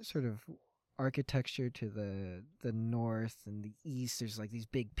interesting sort of architecture to the north and the east. There's like these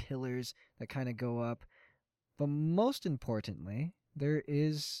big pillars that kind of go up. But most importantly, there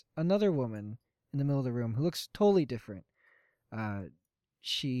is another woman in the middle of the room who looks totally different.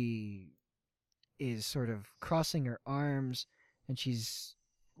 She is sort of crossing her arms, and she's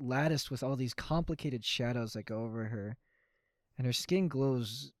latticed with all these complicated shadows that go over her, and her skin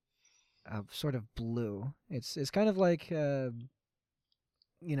glows sort of blue. It's kind of like you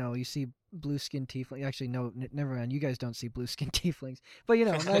see blue skin tieflings. Actually, no, never mind. You guys don't see blue skin tieflings, but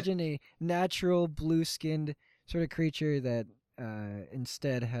imagine a natural blue skinned sort of creature that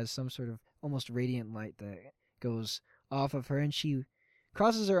instead has some sort of almost radiant light that goes off of her, and she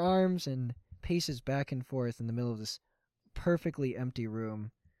crosses her arms and paces back and forth in the middle of this perfectly empty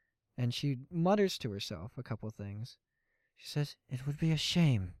room, and she mutters to herself a couple things. She says, "It would be a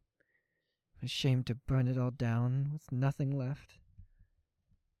shame to burn it all down with nothing left."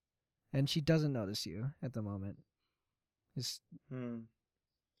 And she doesn't notice you at the moment.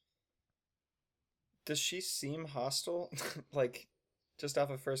 Does she seem hostile? Like, just off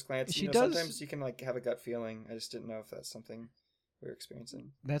of first glance? She does. Sometimes you can like have a gut feeling. I just didn't know if that's something we're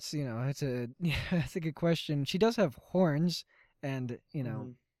experiencing. That's that's a good question. She does have horns and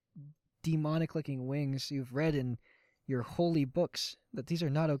demonic looking wings. You've read in your holy books that these are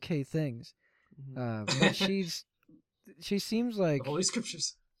not okay things. But she seems like The Holy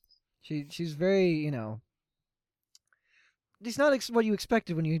Scriptures. she's very it's not what you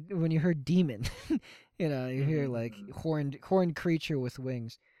expected when you heard demon. You hear like horned creature with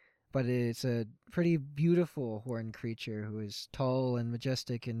wings, but it's a pretty beautiful horned creature who is tall and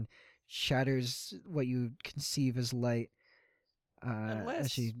majestic and shatters what you conceive as light.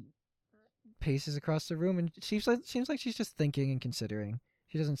 As she paces across the room, and seems like she's just thinking and considering.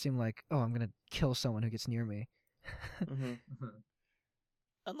 She doesn't seem like, oh, I'm gonna kill someone who gets near me.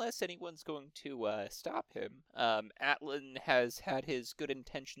 Unless anyone's going to stop him. Atlan has had his good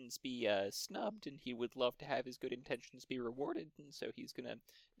intentions be snubbed, and he would love to have his good intentions be rewarded, and so he's going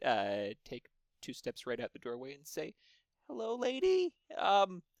to take 2 steps right out the doorway and say, "Hello, lady.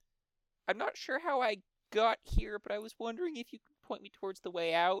 I'm not sure how I got here, but I was wondering if you could point me towards the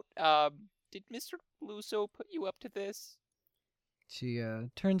way out. Did Mr. Luso put you up to this?" She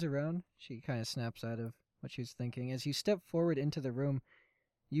turns around. She kind of snaps out of what she was thinking. As you step forward into the room,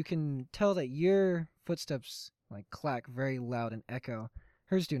 you can tell that your footsteps like clack very loud and echo.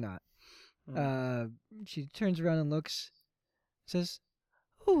 Hers do not. She turns around and looks, says,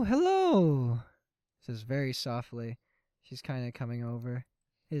 "Oh, hello," says very softly. She's kind of coming over.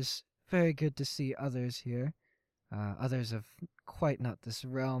 "It's very good to see others here. Others of quite not this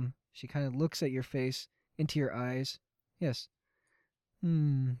realm." She kind of looks at your face, into your eyes. "Yes.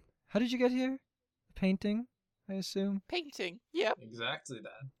 How did you get here? Painting, I assume?" Painting, yep. Exactly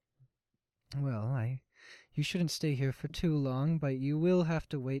that. "Well, you shouldn't stay here for too long, but you will have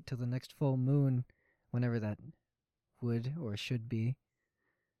to wait till the next full moon, whenever that would or should be.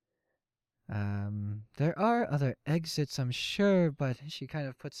 There are other exits, I'm sure, but," she kind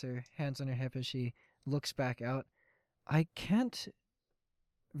of puts her hands on her hip as she looks back out, "I can't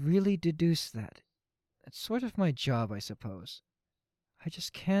really deduce that. It's sort of my job, I suppose. I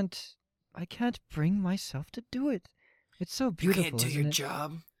just can't bring myself to do it. It's so beautiful, You can't do isn't your it?"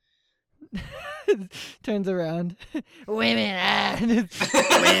 job. Turns around. "Women!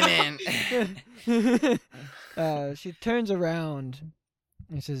 Women! She turns around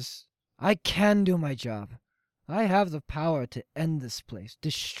and says, "I can do my job. I have the power to end this place,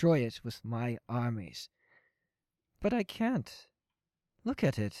 destroy it with my armies. But I can't. Look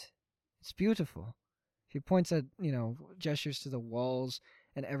at it. It's beautiful." She points at, gestures to the walls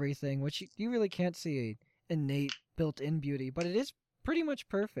and everything, which you really can't see a innate, built-in beauty, but it is pretty much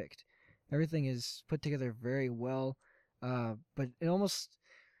perfect. Everything is put together very well, but it almost,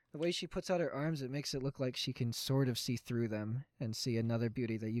 the way she puts out her arms, it makes it look like she can sort of see through them and see another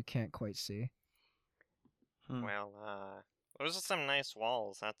beauty that you can't quite see. Well, those are some nice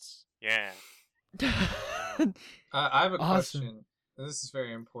walls. That's, yeah. I have a Awesome. question. And this is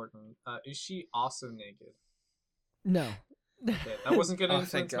very important. Is she also naked? No. Okay, that wasn't going to Oh,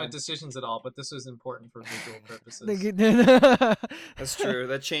 thank influence my God. decisions at all, but this was important for visual purposes. That's true.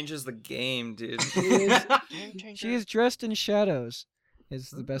 That changes the game, dude. She is dressed in shadows,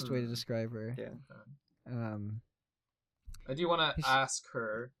 is the best way to describe her. Yeah. I do want to ask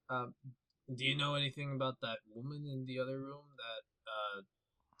her, do you know anything about that woman in the other room that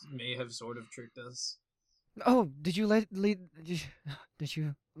may have sort of tricked us? Oh, did you did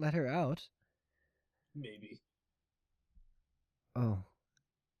you let her out? Maybe. Oh,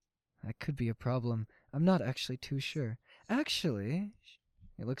 that could be a problem. I'm not actually too sure. Actually,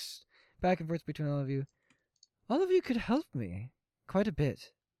 it looks back and forth between all of you. All of you could help me quite a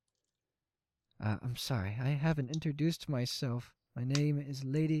bit. I'm sorry, I haven't introduced myself. My name is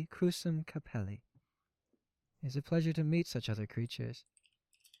Lady Crusum Capelli. It's a pleasure to meet such other creatures.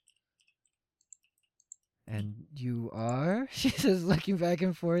 "And you are?" she says, looking back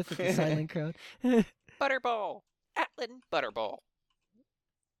and forth at the silent crowd. Butterball! Atlan Butterball.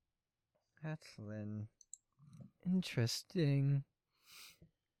 Atlan. Interesting.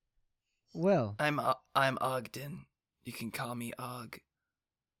 Well, I'm Ogden. You can call me Og.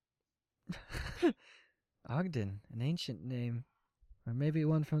 Ogden, an ancient name. Or maybe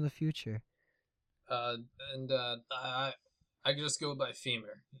one from the future. I just go by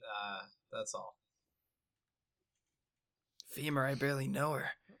Femur. That's all. Femur, I barely know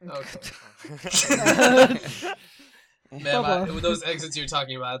her. Okay. Ma'am, Bye-bye. with those exits you're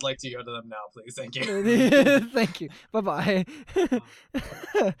talking about, I'd like to go to them now, please. Thank you. Thank you. Bye-bye.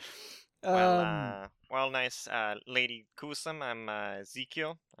 Well, nice, Lady Kusum. I'm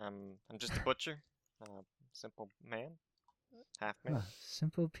Ezekiel. I'm just a butcher, simple man, half man.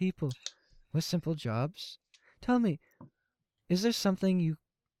 Simple people with simple jobs. Tell me, is there something you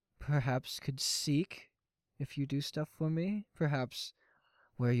perhaps could seek if you do stuff for me? Perhaps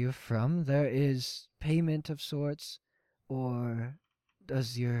where you're from there is payment of sorts, or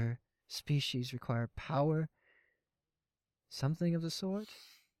does your species require power? Something of the sort?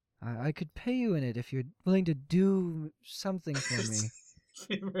 I could pay you in it if you're willing to do something for me.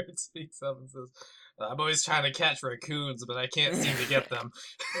 Femur speaks up and says, I'm always trying to catch raccoons, but I can't seem to get them.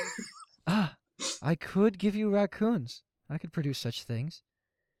 Ah, I could give you raccoons. I could produce such things.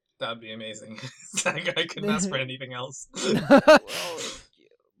 That'd be amazing. I couldn't ask for anything else. Well,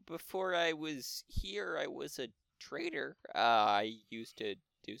 before I was here, I was a trader. I used to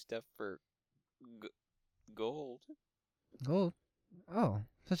do stuff for gold. Gold? Oh,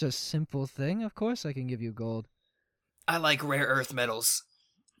 such a simple thing. Of course I can give you gold. I like rare earth metals.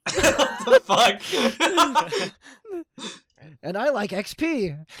 What the fuck? And I like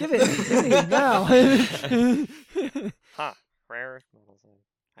XP. Give me now. Huh. Rare earth metals.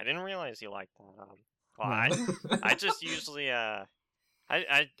 I didn't realize you liked that. Well, No. I just usually I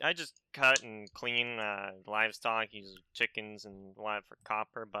just cut and clean livestock, use chickens and whatnot for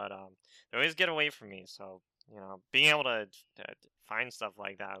copper, but they always get away from me. So being able to find stuff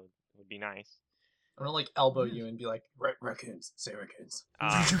like that would be nice. I'm gonna elbow you and be like, raccoons, say raccoons.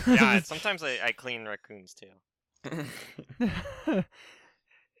 Yeah, sometimes I clean raccoons too.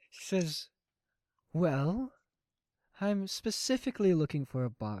 She says, well, I'm specifically looking for a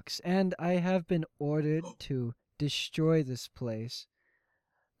box, and I have been ordered to destroy this place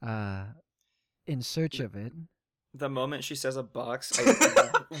in search of it. The moment she says a box, I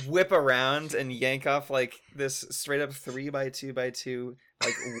whip around and yank off this straight up 3x2x2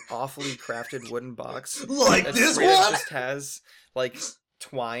 awfully crafted wooden box. Like that this straight up one? just has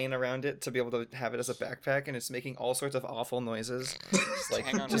twine around it to be able to have it as a backpack, and it's making all sorts of awful noises.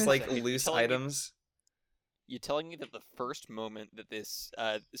 Hang on Just one second. loose Telling me- items. You telling me that the first moment that this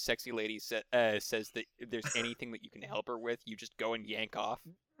sexy lady says that there's anything that you can help her with, you just go and yank off?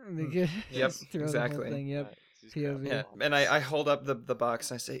 Yep, Throw the whole exactly. thing, yep. Right, she's got POV. Yeah, them all. and I hold up the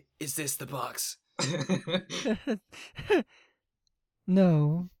box and I say, Is this the box?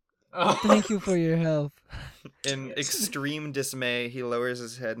 No, thank you for your help. in extreme dismay, he lowers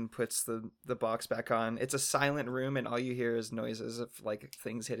his head and puts the box back on. It's a silent room, and all you hear is noises of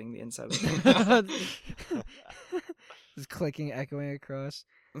things hitting the inside of the Just clicking, echoing across.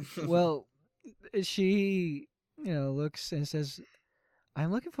 Well, she, looks and says,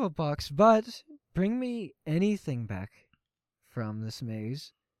 I'm looking for a box, but bring me anything back from this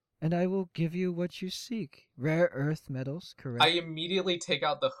maze, and I will give you what you seek. Rare earth metals, correct? I immediately take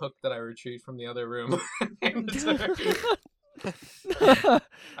out the hook that I retrieved from the other room. And hand it to her.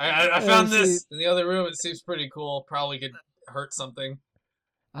 I found this in the other room. It seems pretty cool. Probably could hurt something.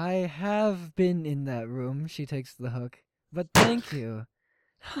 I have been in that room. She takes the hook, but thank you.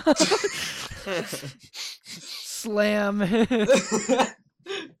 Slam.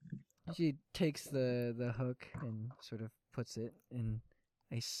 She takes the hook and sort of puts it in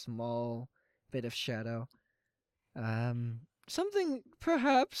a small bit of shadow. Something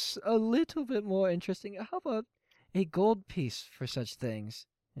perhaps a little bit more interesting. How about a gold piece for such things?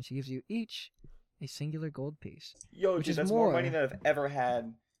 And she gives you each a singular gold piece. Yo, Which dude, is that's more money more. than I've ever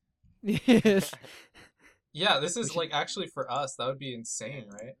had. Yes. Yeah, this is We should- actually for us. That would be insane,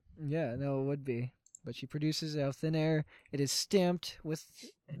 right? Yeah, no, it would be. But she produces it out of thin air. It is stamped with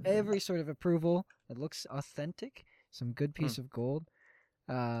every sort of approval. It looks authentic. Some good piece of gold.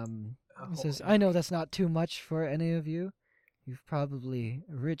 It says, I know that's not too much for any of you. You've probably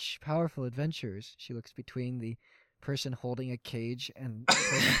rich, powerful adventurers. She looks between the person holding a cage and the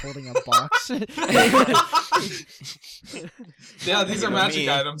person holding a box. Yeah, these are You know magic me.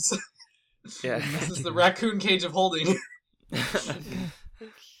 items. Yeah. This is the raccoon cage of holding.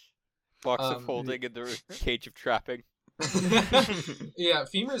 Box of Um, holding in the cage of trapping. Yeah,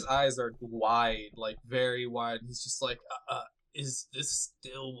 Femur's eyes are wide, very wide. He's just like, is this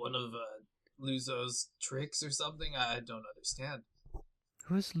still one of Luzo's tricks or something? I don't understand.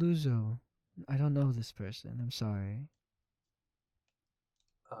 Who is Luzo? I don't know this person. I'm sorry.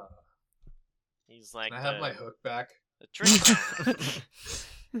 He's like Can I have my hook back? the trick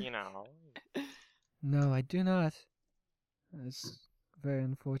man. No, I do not. That's very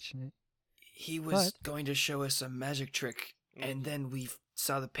unfortunate. He was But- going to show us a magic trick, and then we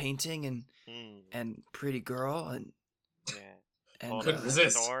saw the painting and pretty girl and Yeah. and Told Couldn't us a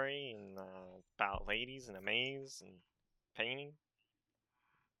resist. story and about ladies in a maze and painting.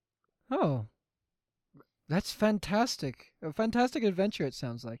 Oh, that's fantastic! A fantastic adventure. It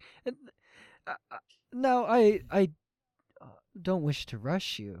sounds like. And, now, I don't wish to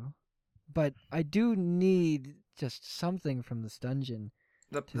rush you, but I do need just something from this dungeon.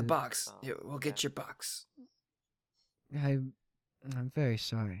 the to- box. Oh, Yeah, we'll get okay. your box. I'm very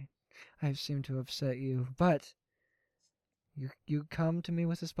sorry. I seem to upset you, but you come to me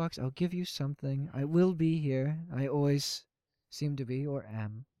with this box. I'll give you something. I will be here. I always seem to be or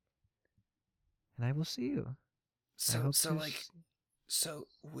am, and I will see you. I So hope so to like s- So,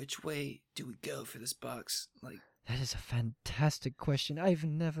 which way do we go for this box? Like, That is a fantastic question. I've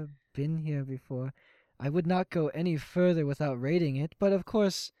never been here before. I would not go any further without raiding it, but of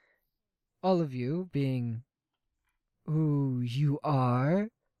course, all of you, being who you are,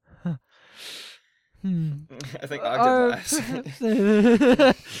 I think are Ogden laughs.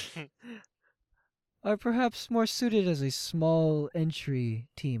 are perhaps more suited as a small entry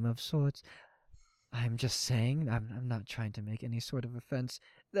team of sorts. I'm just saying, I'm not trying to make any sort of offense,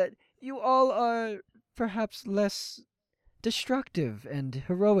 that you all are perhaps less destructive and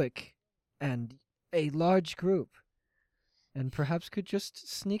heroic and a large group, and perhaps could just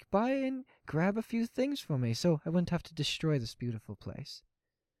sneak by and grab a few things for me so I wouldn't have to destroy this beautiful place.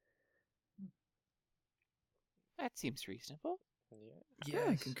 That seems reasonable. yeah, I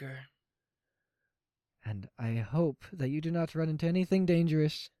Yes. concur. And I hope that you do not run into anything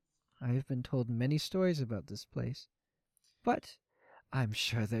dangerous. I have been told many stories about this place, but I'm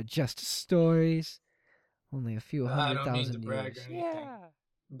sure they're just stories. Only a few I hundred don't mean to thousand brag years. or anything,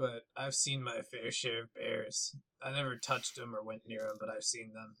 but I've seen my fair share of bears. I never touched them or went near them, but I've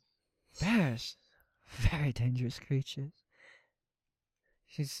seen them. Bears, very dangerous creatures.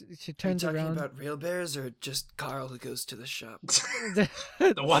 She Are you turns talking around. about real bears or just Carl who goes to the shop?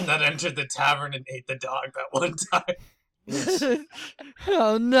 The one that entered the tavern and ate the dog that one time. Yes.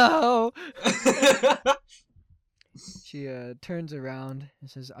 Oh no! She turns around and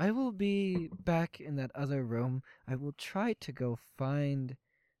says, I will be back in that other room. I will try to go find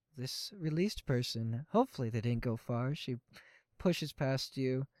this released person. Hopefully they didn't go far. She pushes past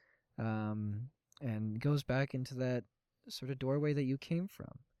you and goes back into that sort of doorway that you came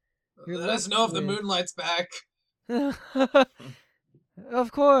from. You're Let us left know if the with- moonlight's back.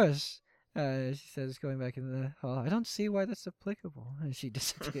 Of course, she says, going back in the hall. I don't see why that's applicable. And she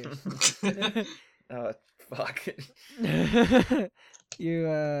disappears. Oh, fuck.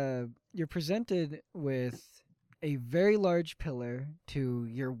 You're presented with a very large pillar to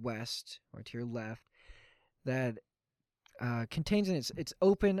your west or to your left that contains it's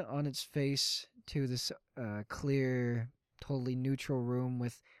open on its face to this clear, totally neutral room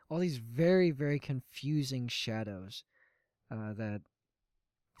with all these very, very confusing shadows that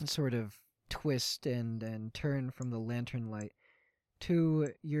sort of twist and turn from the lantern light. To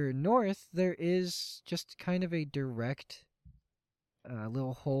your north, there is just kind of a direct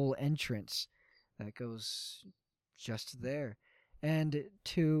little hole entrance that goes just there. And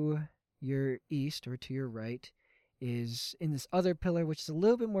to your east or to your right is in this other pillar, which is a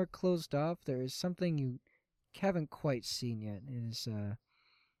little bit more closed off. There is something you haven't quite seen yet. It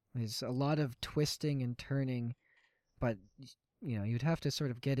is a lot of twisting and turning, but you know, you'd have to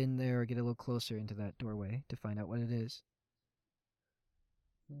sort of get in there or get a little closer into that doorway to find out what it is.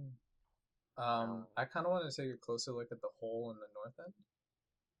 I kind of want to take a closer look at the hole in the north end.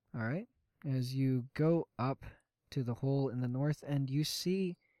 All right. As you go up to the hole in the north end, you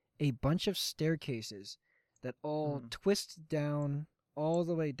see a bunch of staircases that all twist down all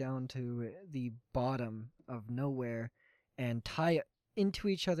the way down to the bottom of nowhere and tie into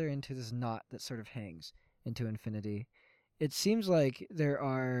each other into this knot that sort of hangs into infinity. It seems like there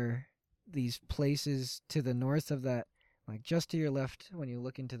are these places to the north of that, like just to your left when you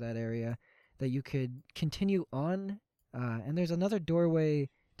look into that area, that you could continue on, and there's another doorway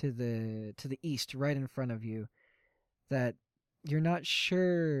to the east right in front of you that you're not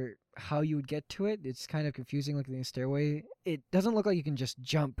sure how you would get to it. It's kind of confusing looking at the stairway. It doesn't look like you can just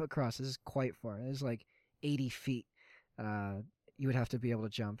jump across. This is quite far. It's like 80 feet. You would have to be able to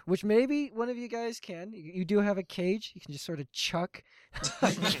jump, which maybe one of you guys can. You do have a cage. You can just sort of chuck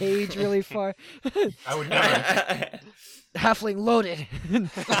a cage really far. I would never. Halfling loaded.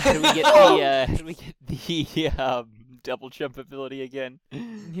 How do we get the double jump ability again?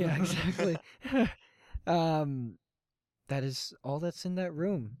 Yeah, exactly. That is all that's in that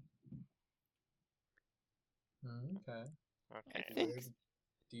room. Okay. Okay. I think- Where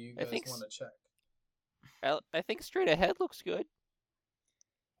do you I guys think want to check? I think straight ahead looks good.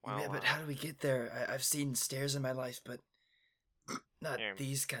 Yeah, but how do we get there? I've seen stairs in my life, but not Yeah.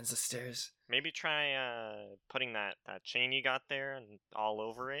 these kinds of stairs. Maybe try putting that chain you got there and all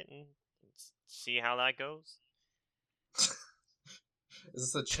over it and see how that goes.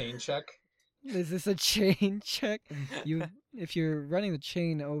 Is this a chain check? Is this a chain check? If you're running the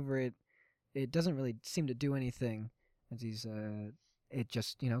chain over it, it doesn't really seem to do anything. As it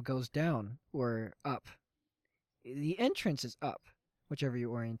just goes down or up. The entrance is up, whichever you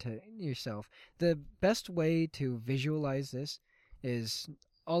orientate yourself. The best way to visualize this is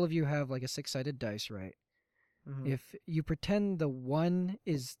all of you have like a 6-sided dice, right? Mhm. If you pretend the 1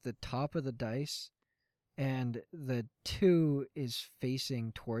 is the top of the dice and the 2 is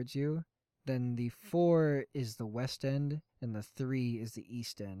facing towards you. Then the 4 is the west end, and the 3 is the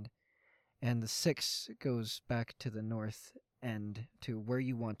east end. And the 6 goes back to the north end to where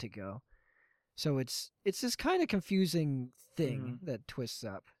you want to go. So it's this kind of confusing thing that twists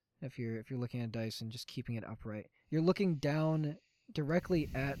up if you're looking at dice and just keeping it upright. You're looking down directly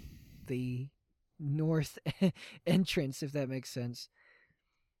at the north entrance, if that makes sense.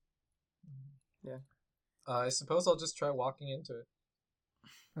 Yeah. I suppose I'll just try walking into it.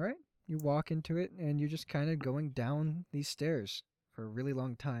 All right. You walk into it, and you're just kind of going down these stairs for a really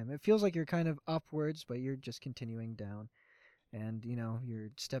long time. It feels like you're kind of upwards, but you're just continuing down. And, your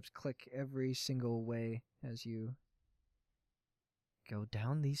steps click every single way as you go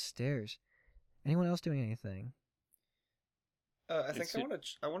down these stairs. Anyone else doing anything? I think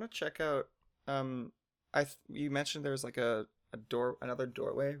I want to check out. You mentioned there's like another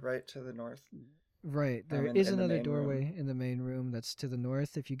doorway right to the north. Right, there is another doorway in the main room that's to the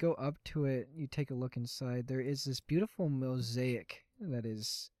north. If you go up to it, you take a look inside. There is this beautiful mosaic that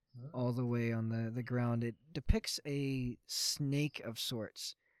is all the way on the ground. It depicts a snake of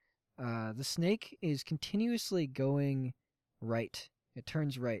sorts. The snake is continuously going right. It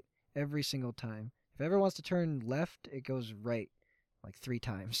turns right every single time. If it ever wants to turn left, it goes right like 3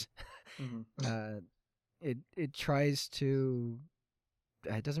 times. It tries to...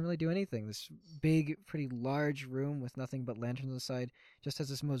 It doesn't really do anything. This big, pretty large room with nothing but lanterns on the side just has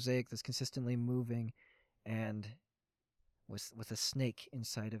this mosaic that's consistently moving, and with a snake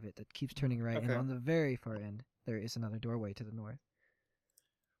inside of it that keeps turning right. Okay. And on the very far end, there is another doorway to the north.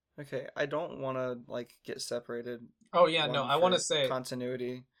 Okay, I don't want to get separated. Oh yeah, no, I want to say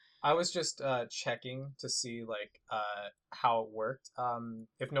continuity. I was just checking to see how it worked.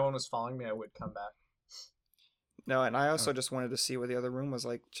 If no one was following me, I would come back. No, and I also just wanted to see what the other room was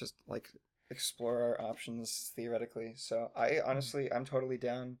like, just explore our options theoretically. So I'm totally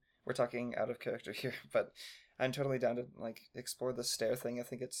down. We're talking out of character here, but I'm totally down to explore the stair thing. I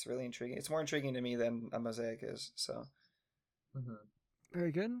think it's really intriguing. It's more intriguing to me than a mosaic is. So.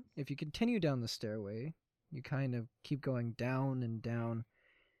 Very good. If you continue down the stairway, you kind of keep going down and down,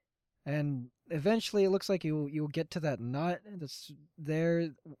 and eventually it looks like you'll get to that knot that's there,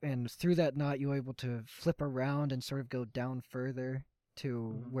 and through that knot you're able to flip around and sort of go down further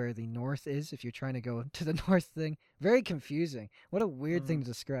to where the north is, if you're trying to go to the north thing. Very confusing. What a weird thing to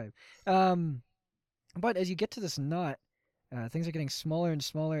describe. But as you get to this knot, things are getting smaller and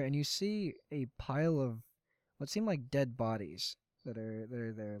smaller, and you see a pile of what seem like dead bodies that are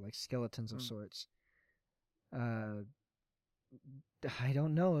there, like skeletons of sorts. I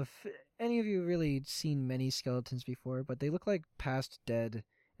don't know if any of you really seen many skeletons before, but they look like past dead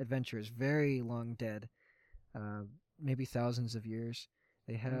adventurers, very long dead, maybe thousands of years.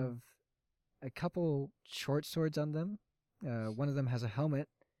 They have a couple short swords on them. One of them has a helmet,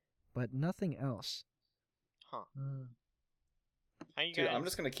 but nothing else. Huh. How you Dude, guys... I'm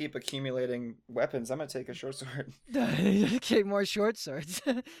just gonna keep accumulating weapons. I'm gonna take a short sword. Okay, more short swords.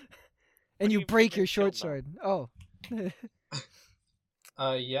 And you break your short sword. Oh.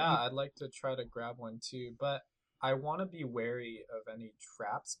 Yeah, I'd like to try to grab one too, but I want to be wary of any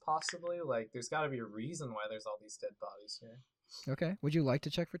traps, possibly. There's got to be a reason why there's all these dead bodies here. Okay. Would you like to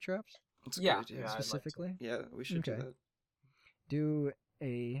check for traps? That's a Yeah, good idea. yeah, specifically? Yeah, we should do Okay. that. Do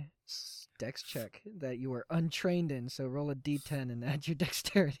a dex check that you are untrained in, so roll a d10 and add your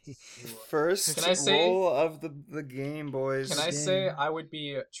dexterity. First Can I say- roll of the game, boys. Can I say I would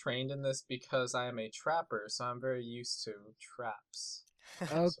be trained in this because I am a trapper, so I'm very used to traps.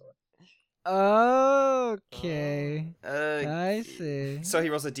 Oh. So- Okay. I see. So he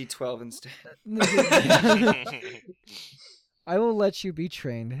rolls a d12 instead. I will let you be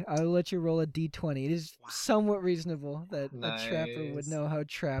trained. I will let you roll a d20. It is somewhat reasonable that a trapper would Nice. know how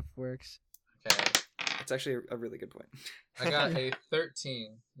trap works. Okay. It's actually a really good point. I got a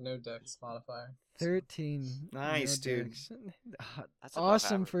 13. No dex modifier. 13. Nice, no dude. dex. That's above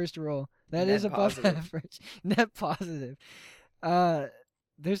Awesome average. first roll. That Net is above positive. average. Net positive.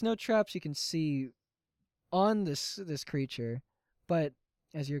 There's no traps you can see on this creature, but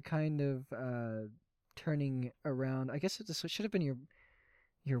as you're kind of turning around, I guess this should have been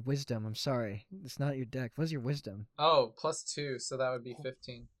your wisdom. I'm sorry, it's not your deck. What's your wisdom? Oh, +2, so that would be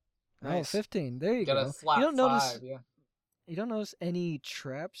 15. Oh, Nice. 15. There you Got go. a flat You don't 5, notice. yeah. You don't notice any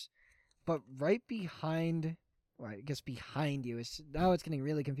traps, but right behind, well, I guess behind you is now it's getting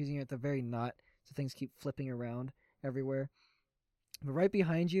really confusing. You're at the very knot, so things keep flipping around everywhere. But right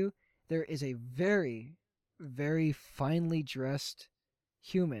behind you, there is a very, very finely dressed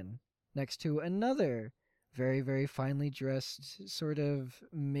human next to another very, very finely dressed, sort of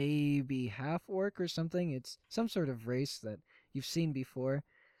maybe half orc or something. It's some sort of race that you've seen before.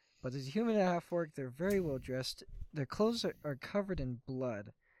 But as a human and a half orc, they're very well dressed. Their clothes are covered in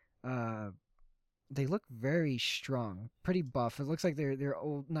blood. They look very strong, pretty buff. It looks like they're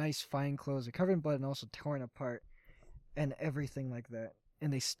old, nice, fine clothes. They're covered in blood and also torn apart, and everything like that.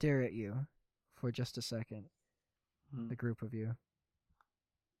 And they stare at you for just a second. The group of you.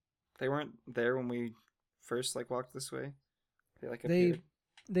 They weren't there when we first walked this way. They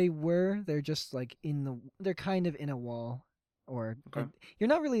They appeared. they're just like they're kind of in a wall, or Okay. you're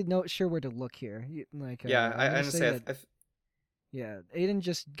not really sure where to look here. Yeah, I'm I gonna say understand. that- yeah, Aiden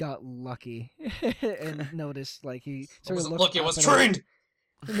just got lucky and noticed he It sort of wasn't looked lucky, it up was and trained!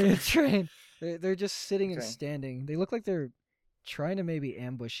 They're trained. They're just sitting and Okay. standing. They look like they're trying to maybe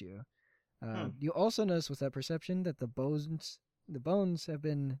ambush you. You also notice with that perception that the bones have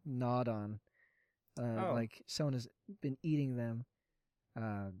been gnawed on. Oh. Like someone has been eating them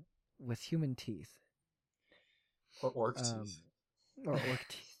with human teeth. Or orc Um, teeth. Or orc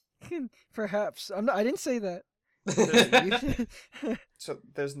teeth. Perhaps. I didn't say that. So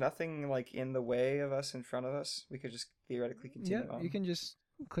there's nothing in the way of us in front of us. We could just theoretically continue Yeah, on. you can just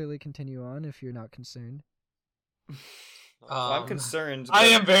clearly continue on if you're not concerned. Well, I'm concerned. I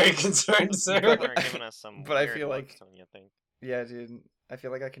but- am very concerned, sir. People are giving us some But I weird feel like- looks, don't you think? Yeah, dude. I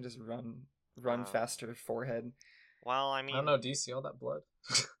feel like I can just run Wow. faster. Forehead. Well, I I mean, don't know, do you see all that blood?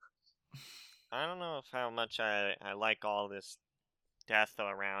 I don't know how much I like all this death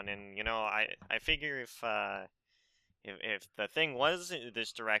around, and I figure if the thing was in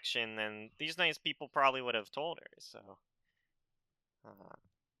this direction, then these nice people probably would have told her. So,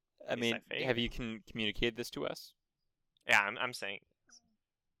 I least mean, I figured. have you communicated this to us? yeah, I'm saying.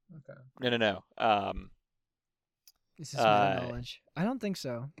 Okay. No. This is my Uh, knowledge. I don't think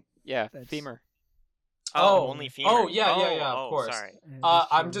so. Yeah, That's- femur. Oh, only oh, femur. yeah, of oh, course. Sorry.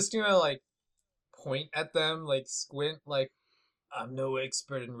 I'm just gonna point at them, squint, I'm no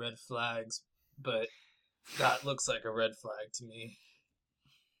expert in red flags, but that looks like a red flag to me.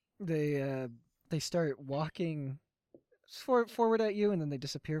 They start walking forward at you, and then they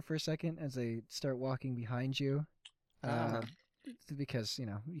disappear for a second as they start walking behind you. Because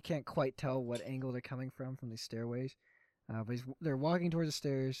you can't quite tell what angle they're coming from these stairways. But they're walking towards the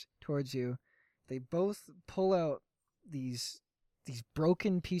stairs towards you. They both pull out these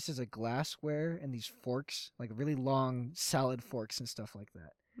broken pieces of glassware and these forks, like really long salad forks and stuff like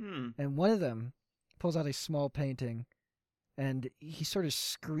that. And one of them pulls out a small painting, and he sort of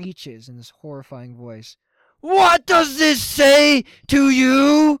screeches in this horrifying voice, "What does this say to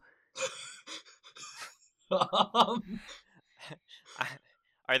you?"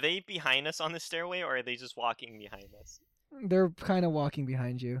 Are they behind us on the stairway, or are they just walking behind us? They're kind of walking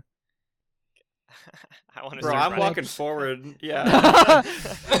behind you. I want to. Bro, start I'm running. walking forward. Yeah.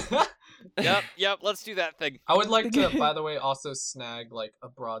 Yep, let's do that thing. I would like to, by the way, also snag a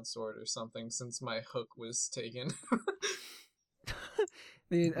broadsword or something since my hook was taken.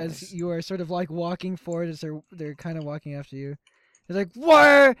 As you are sort of walking forward, as they're kind of walking after you. They're like,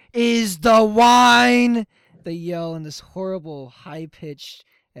 "Where is the wine?" They yell in this horrible, high-pitched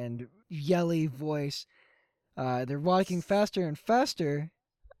and yelly voice. They're walking faster and faster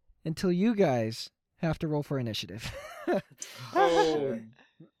until you guys have to roll for initiative. Oh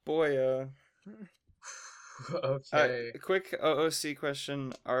boy. Okay. Quick OOC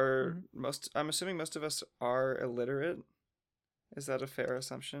question: I'm assuming most of us are illiterate. Is that a fair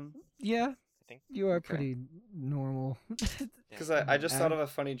assumption? Yeah, I think. you are Okay. pretty normal. Because I just thought of a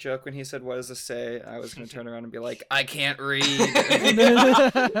funny joke when he said, "What does this say?" I was gonna turn around and be like, "I can't read."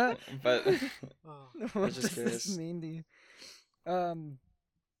 But What just does curious. this mean to you?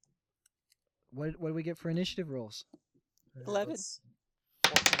 What do we get for initiative rolls? 11.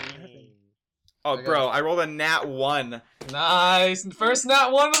 oh, I bro, got- I rolled a nat 1. Nice! First nat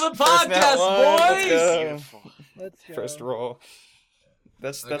one of the First nat podcast, one, let's boys! go. Beautiful. Let's go. First roll.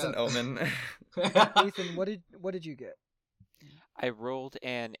 That's an got- omen. Ethan, what did you get? I rolled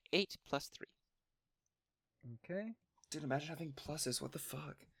an 8 plus 3. Okay. Dude, imagine having pluses. What the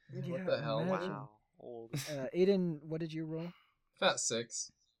fuck? What the hell? imagine. Wow. Old. Aiden, what did you roll? Fat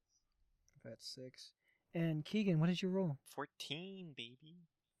 6. That's 6. And Keegan, what did you roll? 14, baby.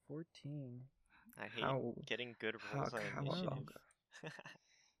 14. I hate How- getting good how rolls on come?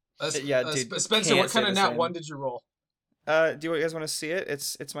 initiative. Yeah, dude, Spencer, can't what say kind of the nat same. 1 did you roll? Do you guys want to see it?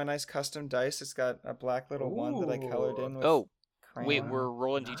 It's my nice custom dice. It's got a black little one that I colored in with Oh, crayon. wait, we're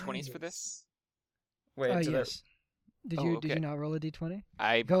rolling d20s for this? Wait, did I- Yes. Did Oh, you okay. not roll a d20?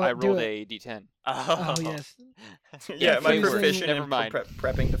 I Go- I do rolled it. a d10. Oh, yes. yeah, am I wait, proficient never in mind.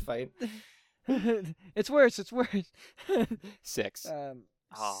 prepping to fight? It's worse. It's worse. 6.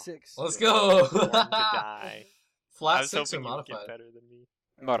 Oh. 6. Let's Born go. to die. I Flat was 6 or hoping you would get modified? better than me.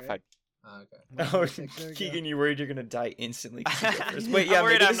 Modified. Oh, okay. Oh, 6, there we go. Keegan, you worried you're gonna die instantly? 'cause you go first. Wait, yeah, I'm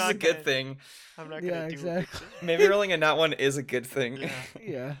worried maybe I'm this is a not good gonna- thing. I'm not Yeah, gonna do a exactly. Maybe rolling a nat one is a good thing. Yeah.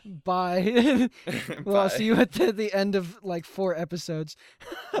 Yeah. Bye. Well, I'll Bye. see you at the end of like 4 episodes.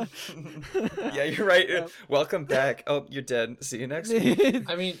 Yeah, you're right. Yep. Welcome back. Oh, you're dead. See you next week.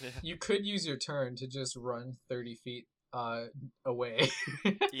 I mean, Yeah. you could use your turn to just run 30 feet away.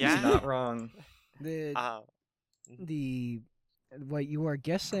 Yeah. He's not wrong. the Uh, the what you are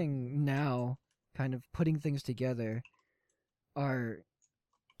guessing now, kind of putting things together, are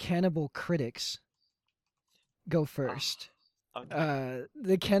cannibal critics go first. okay.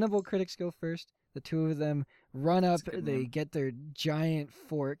 The cannibal critics go first. The 2 of them run up. That's a good They name. get their giant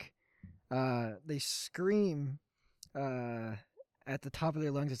fork. They scream at the top of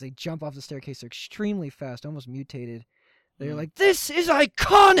their lungs as they jump off the staircase. They're extremely fast, almost mutated. They're Mm. like, "This is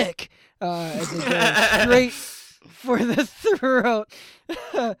iconic!" As they go straight for the throat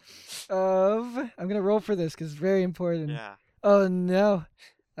of. I'm gonna roll for this because it's very important. Yeah. Oh no,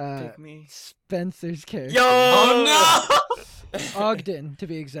 Pick me. Spencer's character. Yo! Oh Ogden, to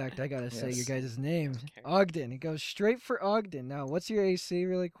be exact. I gotta say your Yes. guys' name. Okay. Ogden. It goes straight for Ogden. Now, what's your AC,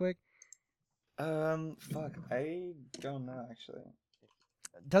 really quick? Fuck. I don't know actually.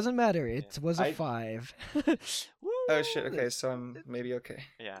 Doesn't matter. It was a I- 5. Oh shit. Okay, so I'm maybe okay.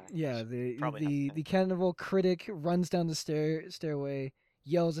 Yeah. Yeah, the Probably have the to. the cannibal critic runs down the stairway,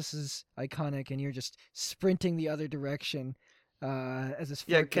 yells, "This is iconic!" and you're just sprinting the other direction. As this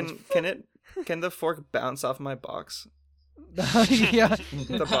Yeah. fork goes- Can the fork bounce off my box? yeah.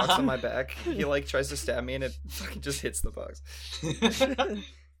 The box on my back. He like tries to stab me and it fucking just hits the box.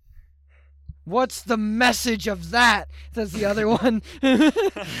 What's the message of that? Says the other one.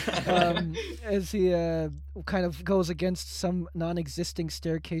 As he kind of goes against some non-existing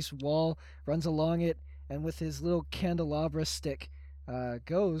staircase wall, runs along it, and with his little candelabra stick,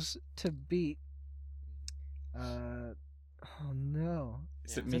 goes to beat. Oh no!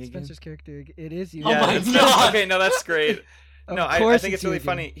 Is it Is me that again? Spencer's character? It is you. Oh my that's- God. Okay, no, that's great. Of No, I course think it's you really again.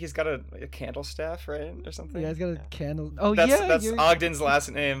 funny. He's got a candle staff, right, or something. Yeah, he's got a Yeah. candle. Oh That's yeah, that's you're... Ogden's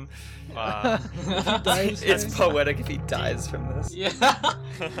last name. Wow. dies It's first. poetic if he dies from this. Yeah.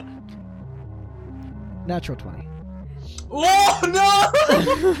 Natural 20. Oh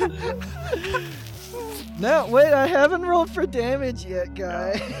no! No, wait, I haven't rolled for damage yet,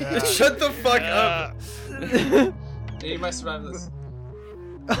 guy. Shut the fuck up. Yeah, you might survive this.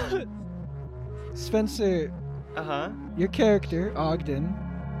 Spencer, Uh huh. your character, Ogden,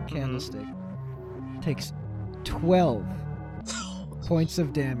 Candlestick, takes 12 points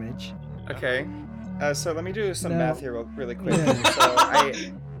of damage. Okay. So let me do some No. math here really quick. Yeah.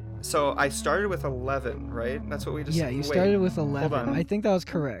 So I started with 11, right? That's what we just. Yeah, you wait. started with 11. on. I think that was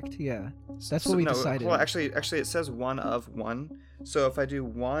correct, yeah. That's what we no, decided. Well, actually, it says 1 of 1. So if I do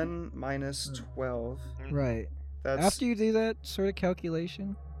 1 minus 12, Right. that's After you do that sort of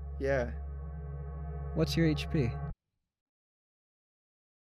calculation, yeah. what's your HP?